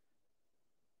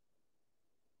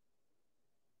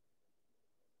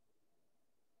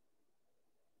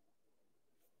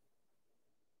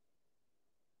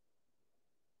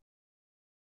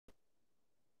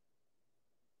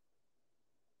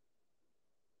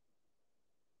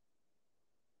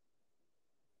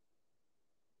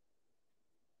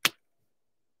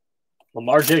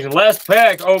 Lamar Jackson, last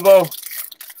pack, Obo.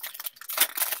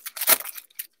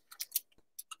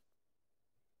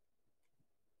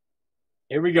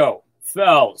 Here we go.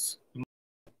 Fells,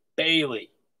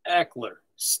 Bailey, Eckler,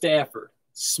 Stafford,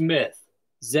 Smith,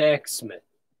 Zach Smith.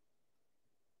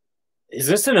 Is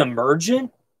this an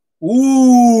emergent?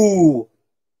 Ooh.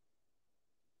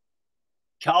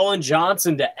 Colin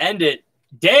Johnson to end it.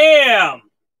 Damn.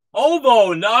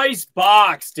 Obo, nice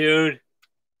box, dude.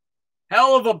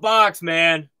 Hell of a box,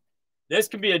 man. This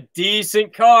could be a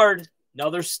decent card.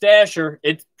 Another stasher.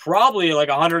 It's probably like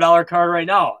a $100 card right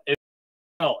now.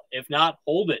 If not,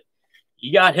 hold it.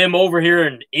 You got him over here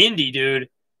in Indy, dude.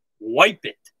 Wipe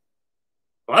it.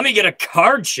 Let me get a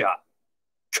card shop.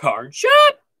 Card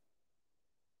shop?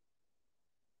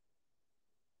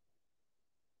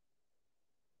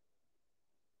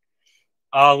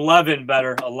 $11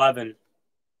 better. 11.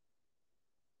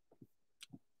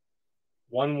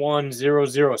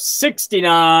 1100.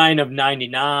 69 of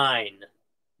 99.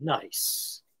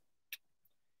 Nice.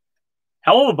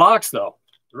 Hell of a box, though.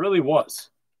 It really was.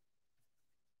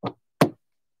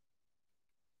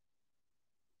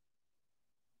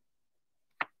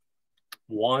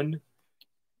 One.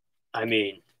 I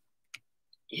mean,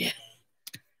 yeah.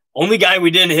 Only guy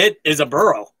we didn't hit is a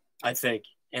Burrow, I think.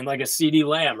 And like a CD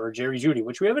Lamb or Jerry Jeudy,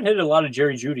 which we haven't hit a lot of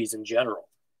Jerry Jeudy's in general.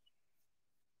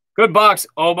 Good box,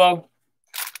 Obo.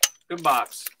 Good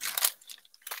box.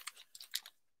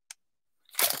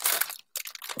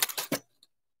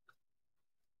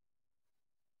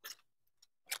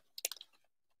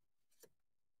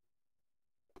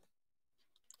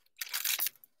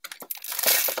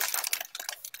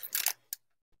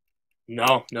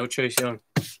 No Chase Young.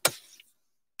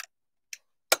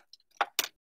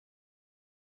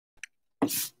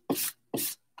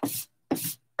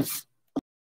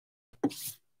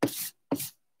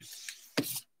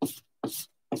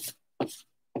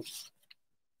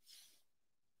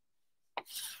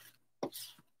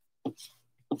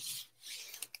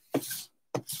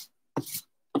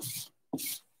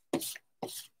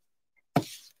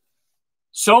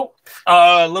 So,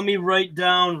 let me write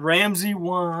down Ramsey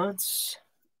wants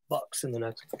Bucks in the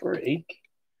next break.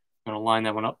 I'm going to line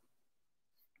that one up.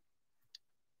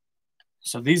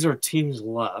 So, these are teams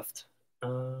left.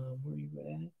 Where are you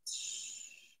at?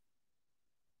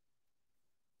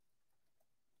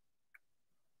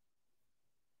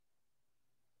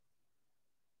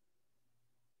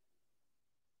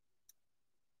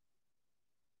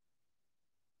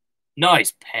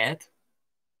 Nice, Pat.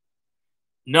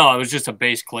 No, it was just a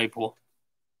base Claypool.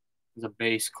 It was a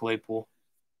base Claypool.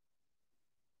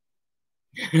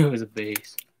 It was a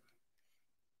base.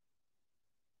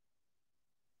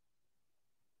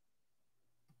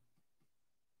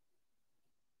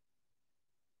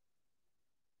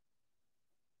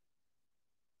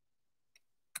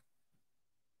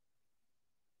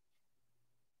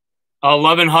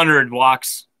 $1,100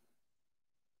 walks.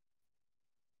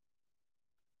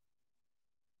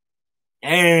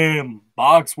 Damn,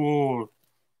 box war.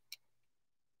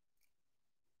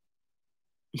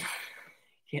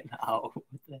 freaking out.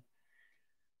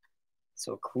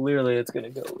 So clearly it's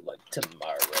going to go like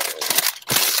tomorrow.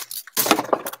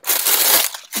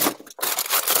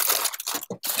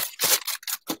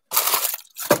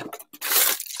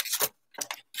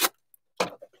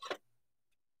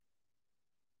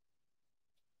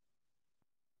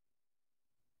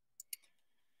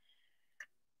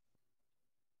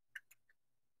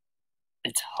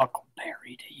 It's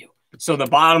Huckleberry to you. So the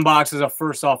bottom box is a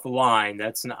first off the line.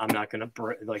 That's not, I'm not gonna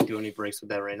do any breaks with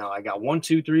that right now. I got 1,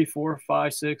 2, 3, 4,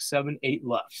 5, 6, 7, 8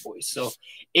 left, boys. So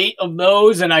 8 of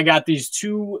those, and I got these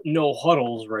 2 no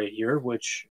huddles right here,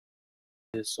 which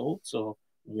is sold. So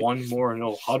 1 more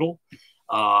no huddle.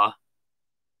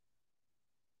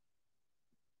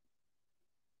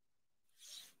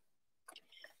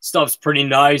 Stuff's pretty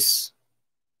nice.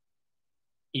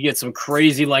 You get some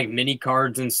crazy like mini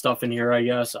cards and stuff in here, I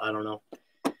guess. I don't know.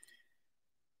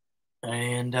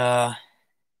 And if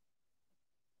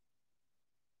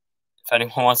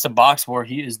anyone wants to box war,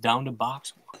 he is down to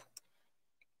box war.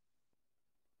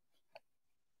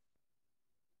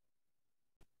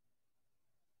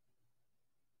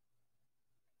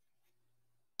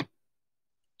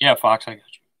 Yeah, Fox, I got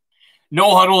you.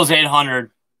 No huddle is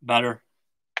 800. Better.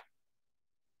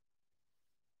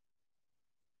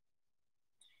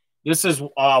 This is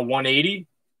 180.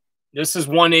 This is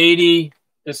 180.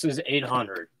 This is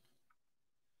 800.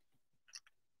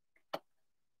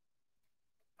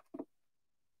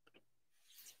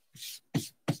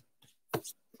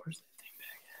 Where's that thing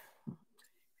back?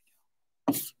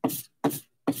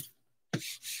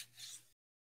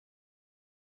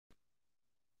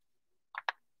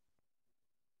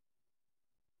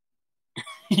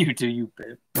 You do, you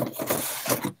bitch.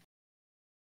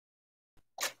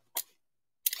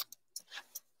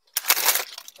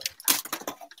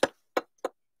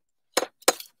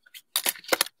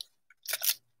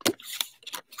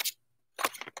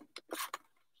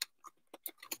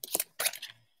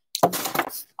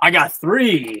 I got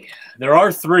 3. There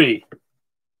are 3,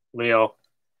 Leo.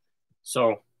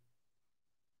 So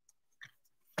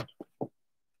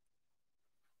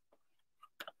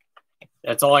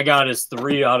that's all I got is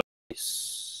 3 out of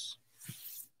these.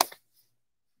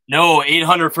 No,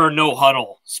 800 for no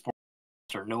huddle. Sports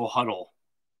or no huddle.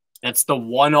 That's the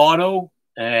 1 auto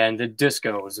and the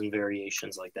discos and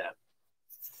variations like that.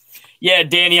 Yeah,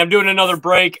 Danny, I'm doing another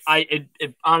break.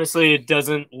 Honestly, it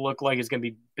doesn't look like it's gonna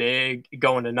be big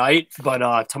going tonight,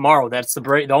 but tomorrow that's the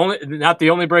break. Not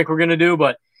the only break we're gonna do,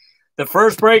 but the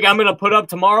first break I'm gonna put up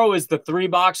tomorrow is the 3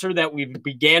 boxer that we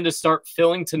began to start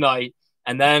filling tonight,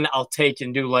 and then I'll take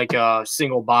and do like a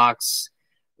single box,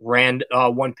 one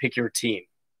pick your team.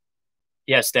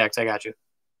 Yeah, Stacks, I got you.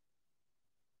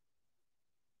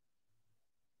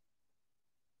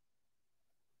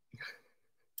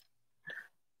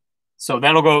 So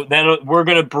we're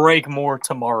gonna break more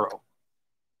tomorrow.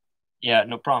 Yeah,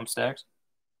 no problem, Stacks.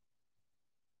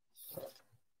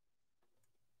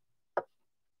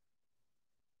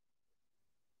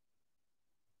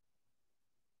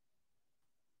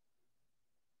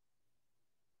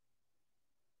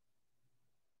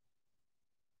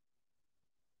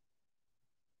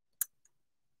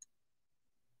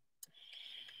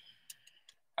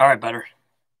 All right, better.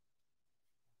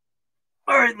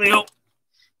 All right, Leo.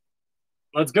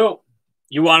 Let's go.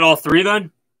 You want all 3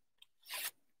 then?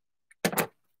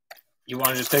 You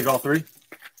want to just take all 3?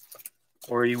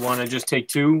 Or you want to just take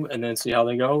 2 and then see how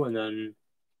they go and then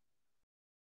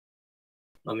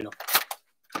let me know.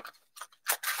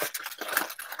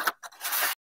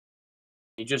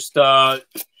 You just,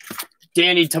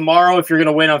 Danny, tomorrow, if you're going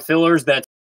to win on fillers, that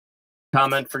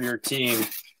comment for your team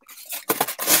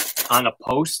on a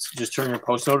post. Just turn your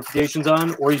post notifications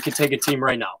on, or you can take a team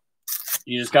right now.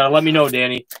 You just got to let me know,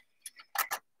 Danny.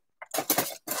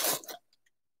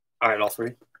 All right, all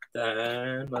 3.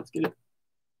 Then let's get it.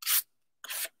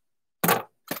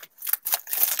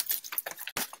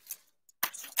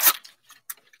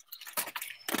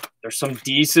 There's some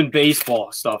decent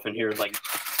baseball stuff in here. Like,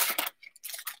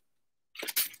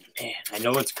 man, I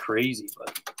know it's crazy,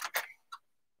 but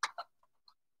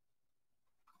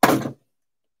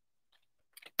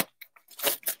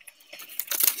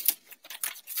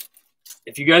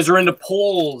if you guys are into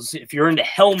polls, if you're into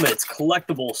helmets,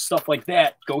 collectibles, stuff like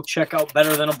that, go check out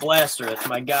Better Than a Blaster. That's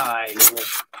my guy.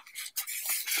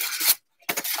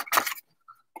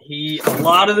 A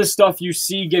lot of the stuff you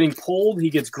see getting pulled, he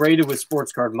gets graded with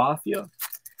Sports Card Mafia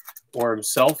or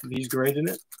himself if he's grading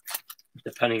it,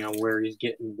 depending on where he's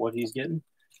getting, what he's getting.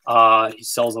 He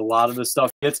sells a lot of the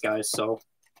stuff he gets, guys, so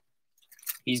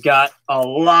he's got a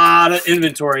lot of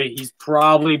inventory. He's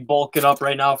probably bulking up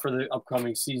right now for the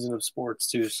upcoming season of sports,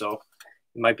 too. So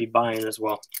You might be buying as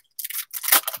well.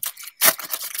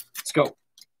 Let's go.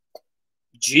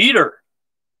 Jeter.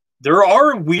 There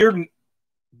are weird.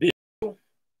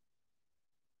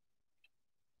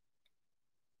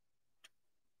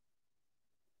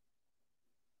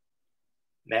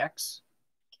 Max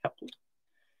Kepler.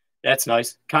 That's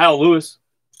nice. Kyle Lewis.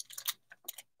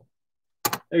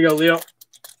 There you go, Leo.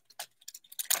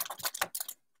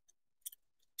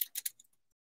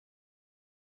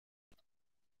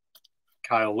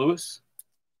 Kyle Lewis.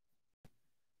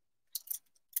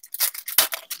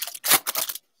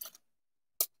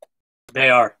 They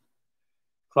are.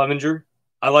 Clevenger.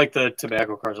 I like the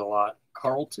tobacco cards a lot.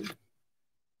 Carlton.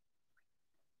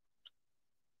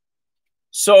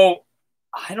 So,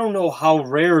 I don't know how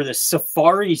rare the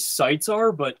Safari sites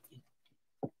are, but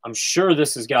I'm sure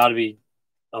this has got to be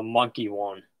a monkey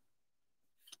one.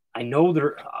 I know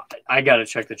there. I got to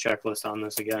check the checklist on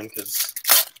this again because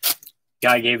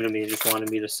guy gave it to me and just wanted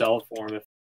me to sell it for him.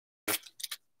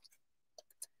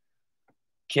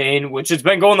 Kane, which has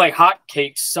been going like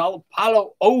hotcakes. Sao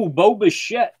Paulo. Oh, Bo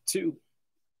Bichette, too.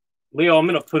 Leo, I'm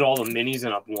going to put all the minis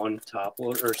in up one top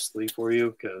load or sleeve for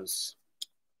you because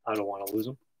I don't want to lose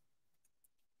them.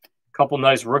 Couple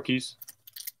nice rookies.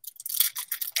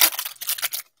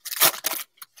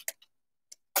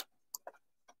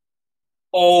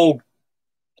 Okay,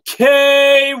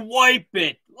 wipe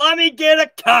it. Let me get a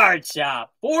card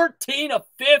shop. 14 of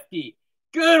 50.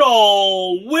 Good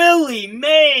old Willie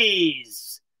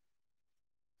Mays.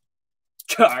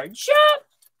 Card shop.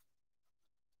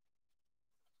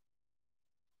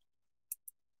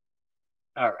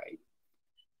 All right.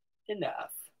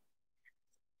 Enough.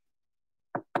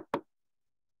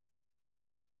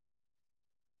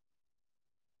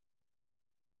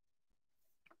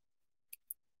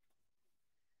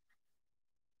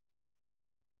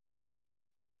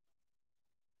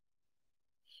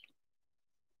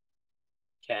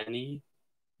 Kenny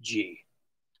G.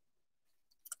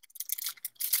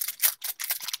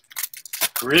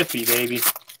 Griffey, baby.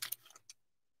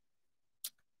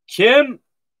 Kim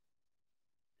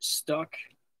Stuck.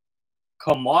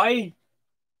 Kamai.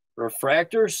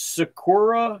 Refractor.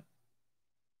 Sakura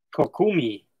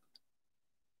Kokumi.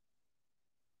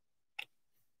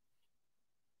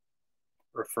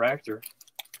 Refractor.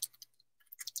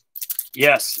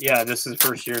 Yes, yeah, this is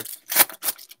first year.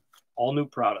 All new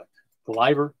product.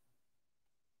 Gleiber.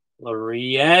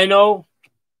 Loriano.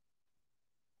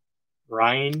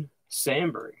 Ryan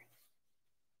Sandberg.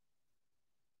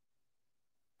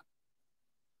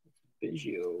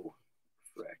 Biggio.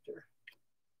 Refractor.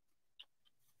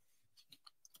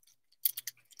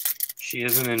 She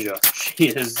is a ninja. She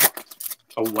is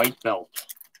a white belt.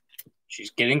 She's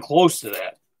getting close to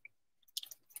that.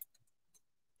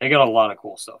 They got a lot of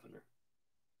cool stuff in there.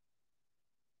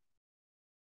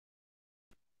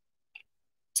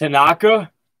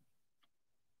 Tanaka.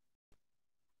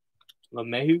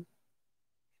 LeMahieu.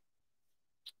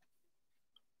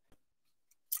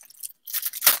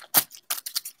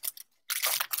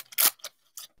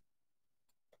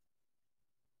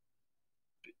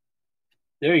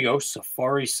 There you go.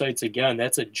 Safari sites again.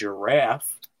 That's a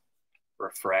giraffe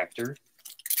refractor.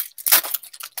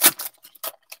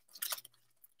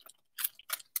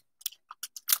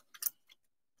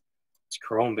 It's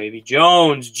chrome, baby.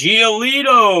 Jones.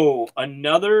 Giolito.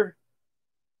 Another.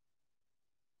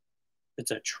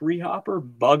 It's a tree hopper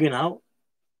bugging out.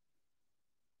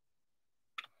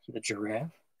 The giraffe.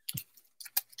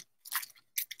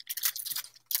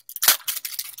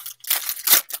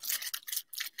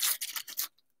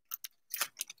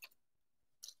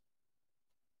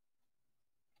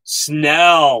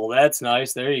 Snell. That's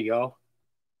nice. There you go.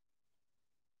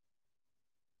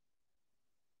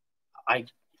 I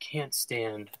can't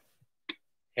stand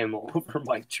him over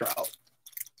Mike Trout.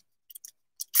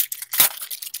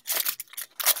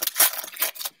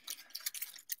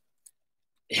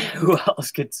 Who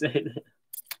else could say that?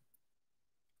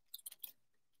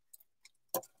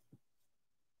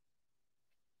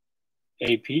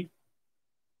 AP.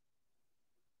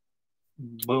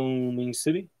 Booming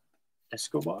City.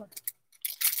 Escobar.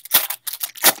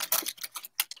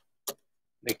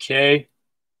 McKay.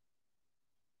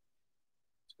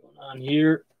 What's going on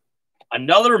here?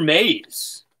 Another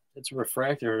Mays. It's a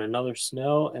refractor and another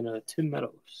Snell and a Tim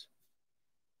Meadows.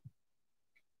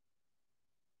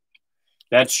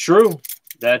 That's true.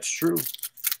 That's true.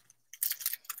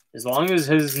 As long as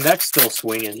his neck's still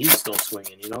swinging, he's still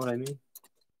swinging. You know what I mean?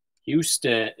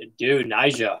 Houston. Dude,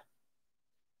 Nija.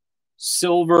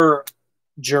 Silver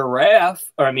giraffe.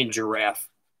 Or I mean giraffe.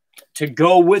 To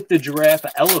go with the giraffe,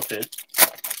 elephant.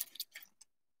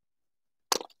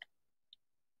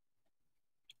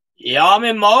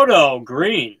 Yamamoto,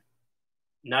 green.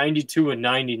 92 and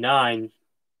 99.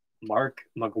 Mark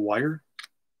McGuire.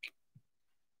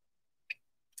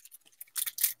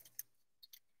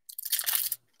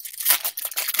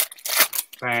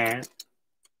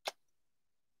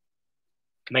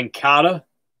 Mancata,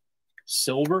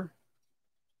 silver.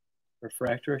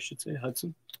 Refractor, I should say,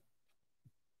 Hudson.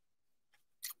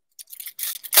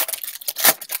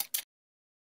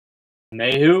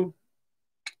 Mayhew.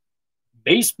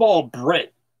 Baseball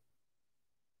Brit.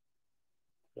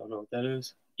 Don't know what that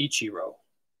is. Ichiro.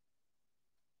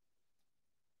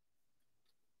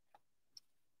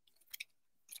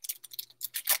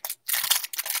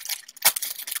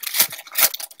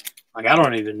 Like, I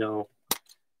don't even know.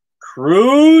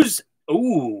 Cruz.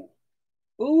 Ooh.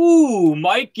 Ooh,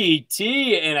 Mikey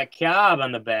T and a Cobb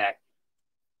on the back.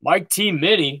 Mike T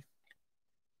Mini.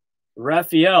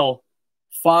 Raphael.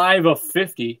 5 of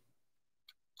 50.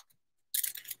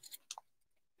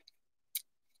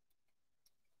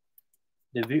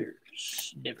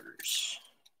 Divers.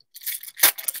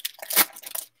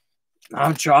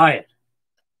 I'm trying.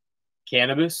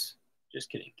 Cannabis. Just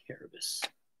kidding. Cannabis.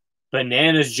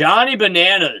 Bananas. Johnny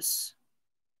Bananas.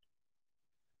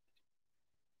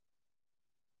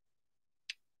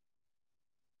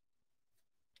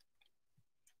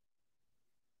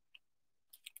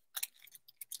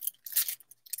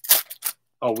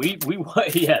 Oh,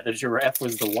 yeah, the giraffe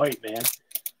was the white, man.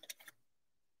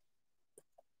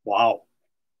 Wow.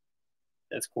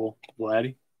 That's cool.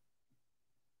 Vladdy.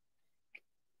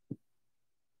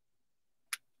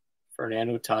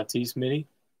 Fernando Tatis mini.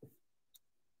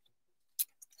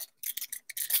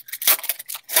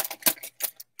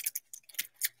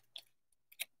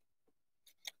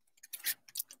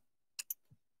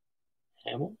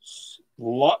 Hamels.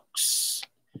 Lux.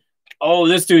 Oh,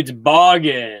 this dude's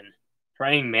boggin'.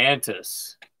 Praying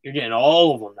Mantis. You're getting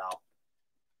all of them now.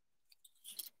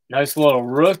 Nice little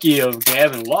rookie of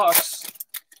Gavin Lux.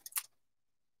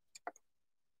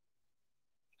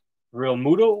 Real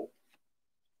Muto.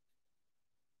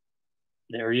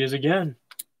 There he is again.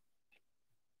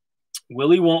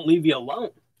 Willie won't leave you alone.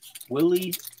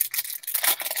 Willie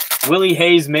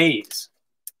Hayes Mays.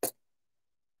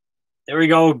 There we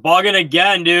go. Bugging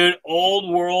again, dude.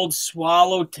 Old World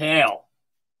Swallowtail.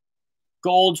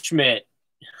 Goldschmidt.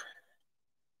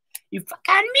 You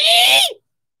fucking me!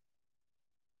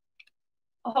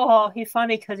 Oh, he's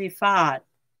funny because he fought.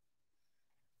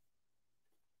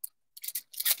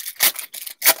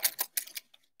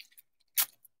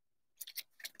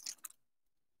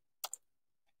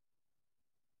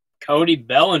 Cody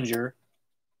Bellinger.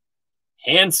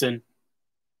 Hanson.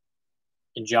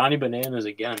 And Johnny Bananas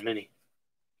again, mini.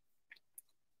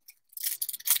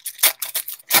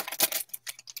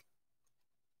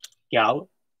 Gallup.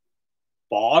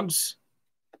 Boggs.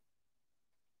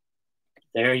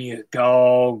 There you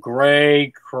go.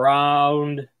 Gray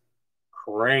crowned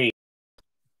crane.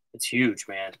 It's huge,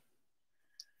 man.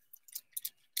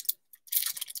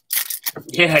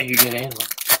 Yeah, you get animal.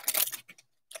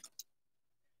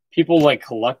 People like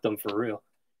collect them for real.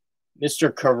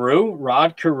 Mr. Carew,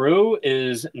 Rod Carew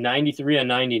is 93 and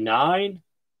 99.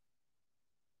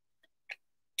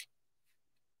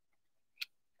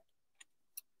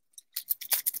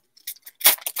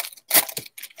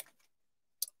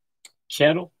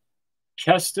 Kettle,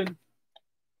 Keston,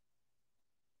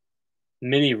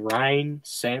 Mini Ryan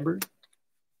Sandberg.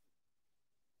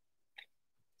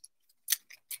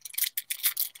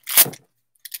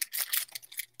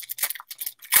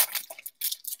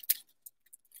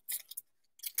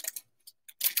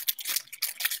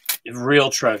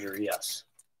 Real treasure, yes.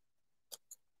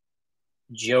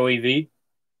 Joey V.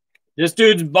 This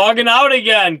dude's bugging out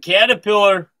again.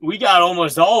 Caterpillar. We got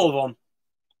almost all of them.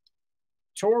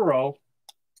 Toro.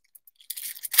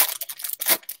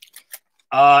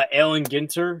 Alan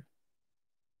Ginter.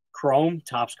 Chrome.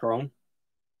 Topps Chrome.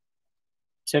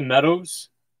 Tim Meadows.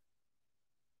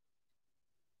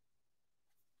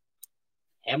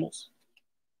 Hamels.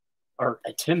 Or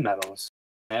Tim Meadows.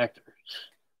 Actor.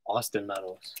 Austin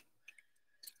Meadows.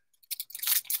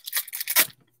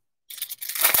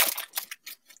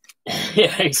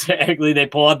 Yeah, exactly. They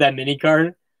pull out that mini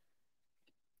card.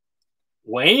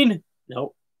 Wayne?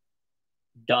 Nope.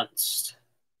 Dunst.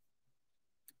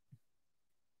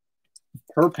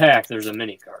 Per pack, there's a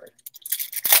mini card.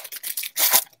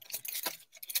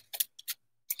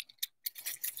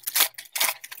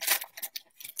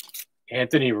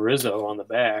 Anthony Rizzo on the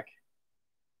back.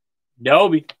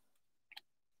 Dobie.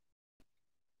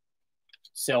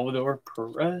 Salvador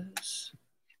Perez.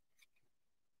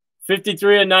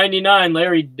 53 and 99,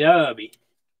 Larry Doby.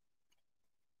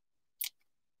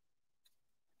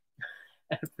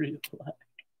 Every black.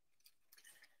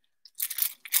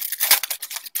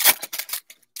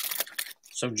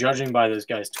 So judging by this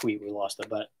guy's tweet, we lost a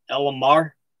bet.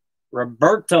 Elamar,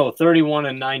 Roberto,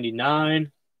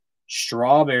 31/99.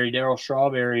 Strawberry, Daryl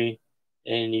Strawberry,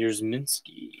 and here's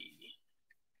Minsky.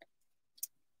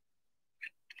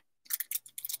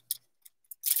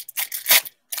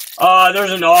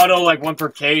 There's an auto, like one per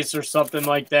case or something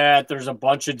like that. There's a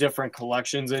bunch of different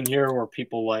collections in here where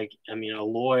people like, I mean,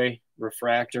 Alloy,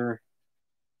 Refractor.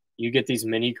 You get these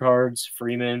mini cards,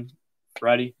 Freeman,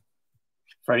 Freddie.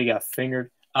 Freddie got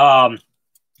fingered.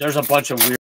 There's a bunch of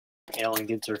weird Allen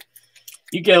Ginter.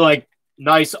 You get like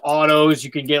nice autos.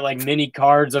 You can get like mini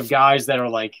cards of guys that are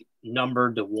like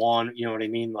numbered to 1. You know what I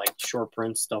mean? Like short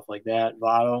print stuff like that.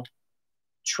 Votto,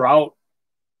 Trout,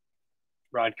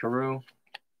 Rod Carew.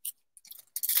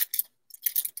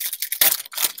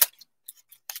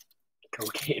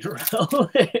 Cocaine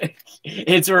relic.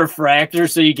 It's a refractor,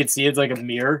 so you can see it's like a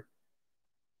mirror.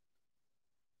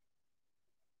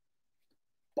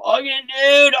 Bugging,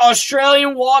 dude.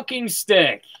 Australian walking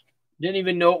stick. Didn't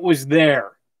even know it was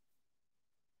there.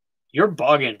 You're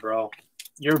bugging, bro.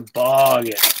 You're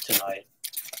bugging tonight.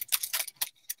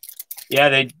 Yeah,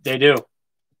 they do.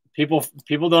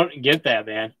 People don't get that,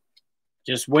 man.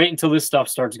 Just wait until this stuff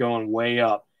starts going way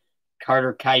up.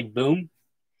 Carter Kai Boom.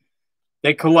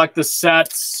 They collect the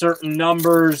sets, certain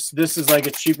numbers. This is like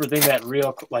a cheaper thing that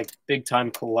real, like,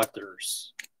 big-time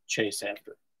collectors chase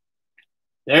after.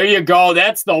 There you go.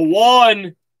 That's the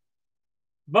one.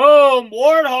 Boom.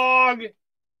 Warthog.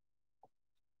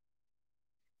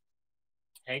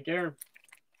 Hank Aaron.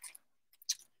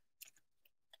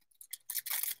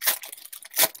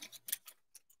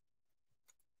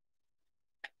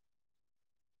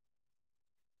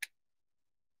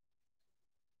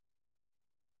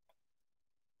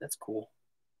 That's cool.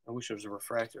 I wish there was a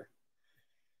refractor.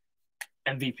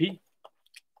 MVP.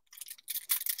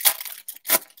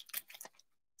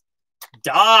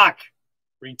 Doc.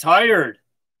 Retired.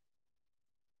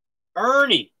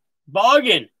 Ernie.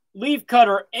 Boggin. Leaf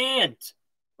Cutter. Ant.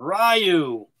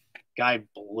 Ryu. Guy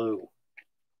blue.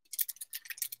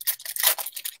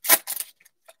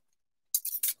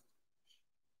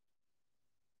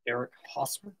 Eric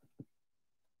Hosmer.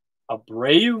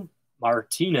 Abreu.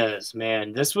 Martinez,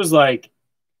 man, this was like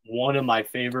one of my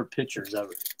favorite pitchers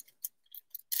ever.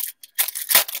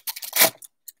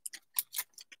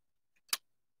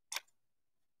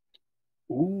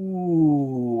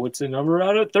 Ooh, what's the number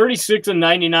on it?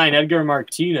 36/99, Edgar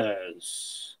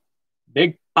Martinez.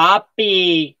 Big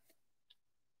Papi.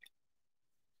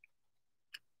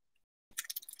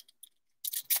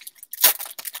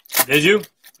 Did you?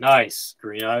 Nice.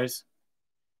 Green eyes.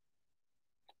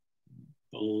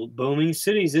 Booming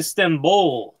Cities,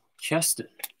 Istanbul, Cheston.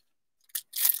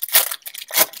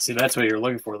 See, that's what you're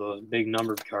looking for, those big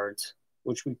numbered cards,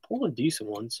 which we pulled a decent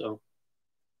one, so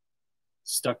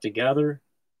stuck together.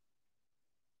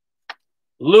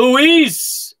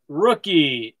 Luis,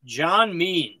 rookie, John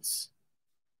Means.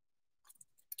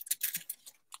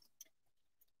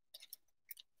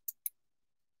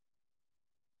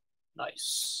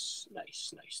 Nice,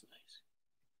 nice, nice, nice.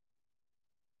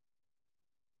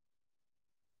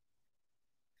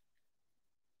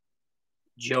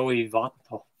 Joey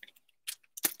Votto.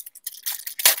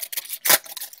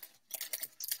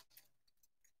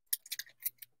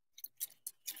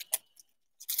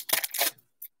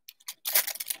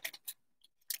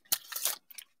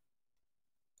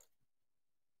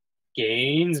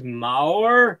 Gaines,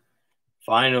 Mauer.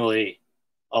 Finally,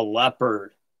 a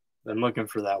leopard. Been looking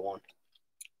for that one.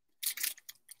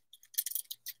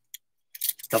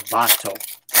 The Votto.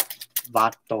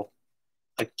 Votto.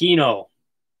 Aquino.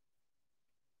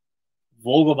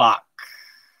 Vogelbach.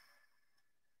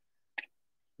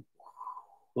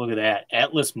 Look at that.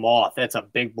 Atlas Moth. That's a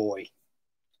big boy.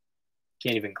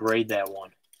 Can't even grade that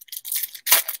one.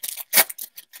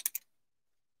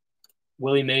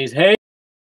 Willie Mays. Hey.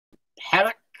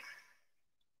 Paddock.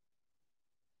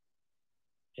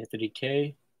 Anthony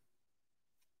K.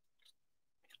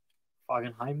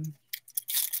 Fagenheim.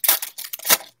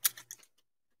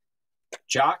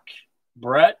 Jock.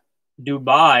 Brett.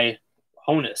 Dubai.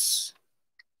 Honus.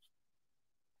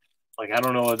 Like, I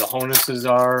don't know what the Honuses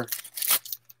are.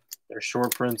 They're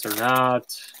short prints or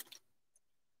not.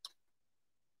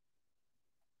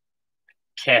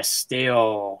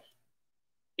 Castillo.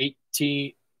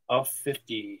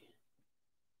 18/50.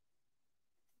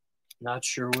 Not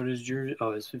sure what his jersey.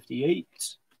 Oh, it's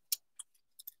 58.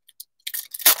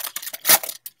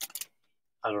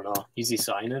 I don't know. Does he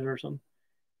sign it or something?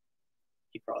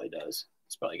 He probably does.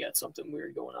 He's probably got something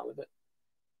weird going on with it.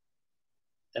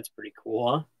 That's pretty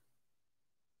cool, huh?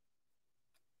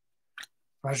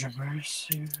 Roger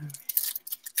Mercer.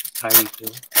 Tyreek Hill.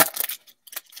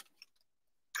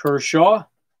 Kershaw.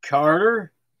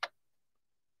 Carter.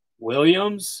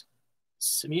 Williams.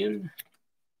 Simeon.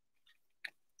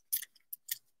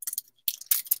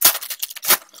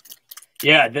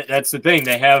 Yeah, that's the thing.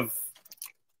 They have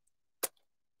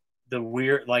the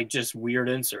weird, like, just weird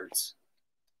inserts.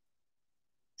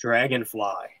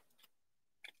 Dragonfly.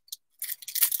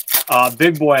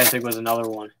 Big Boy, I think, was another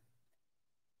one.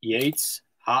 Yates.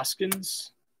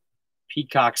 Hoskins.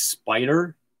 Peacock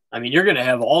Spider. I mean, you're going to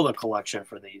have all the collection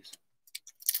for these.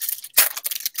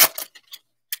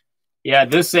 Yeah,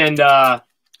 this and, what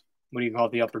do you call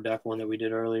it, the Upper Deck one that we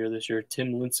did earlier this year?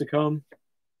 Tim Lincecum.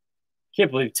 Can't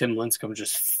believe Tim Lincecum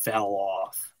just fell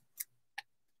off.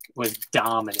 Was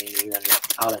dominating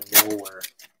out of nowhere.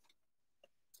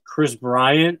 Chris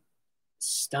Bryant.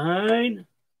 Stein.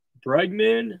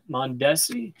 Bregman.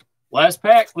 Mondesi. Last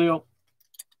pack, Leo.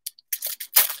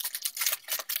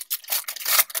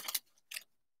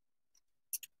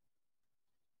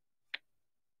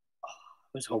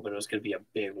 I was hoping it was going to be a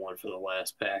big one for the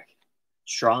last pack.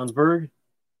 Strasburg.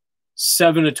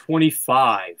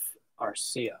 7/25.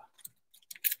 Arcia.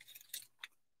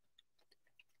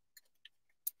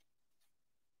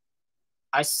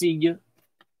 I see you.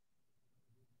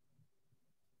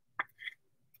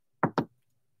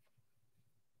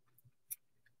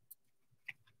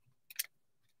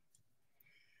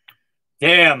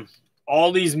 Damn.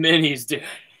 All these minis, dude.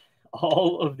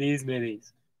 All of these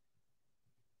minis.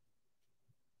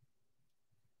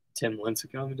 Tim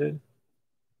Lincecum did.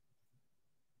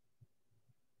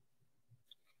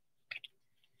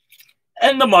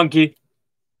 And the monkey.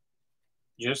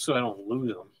 Just so I don't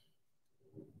lose them.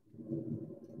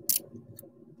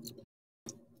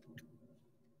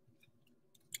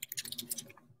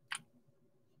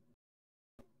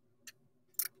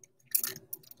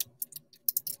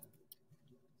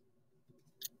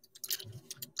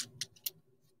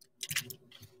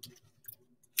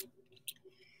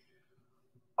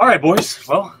 All right, boys.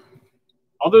 Well,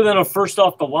 other than a first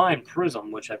off the line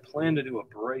Prizm, which I plan to do a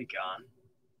break on,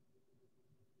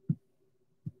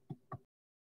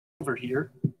 over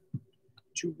here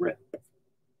to rip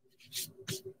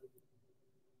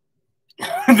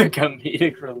the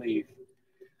comedic relief.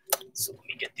 So let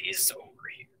me get these over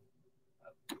here.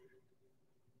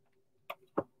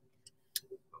 Boom,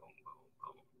 boom,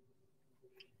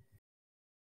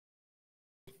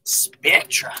 boom.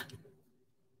 Spectra.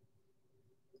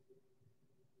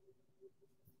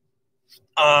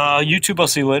 YouTube, I'll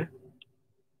see you later.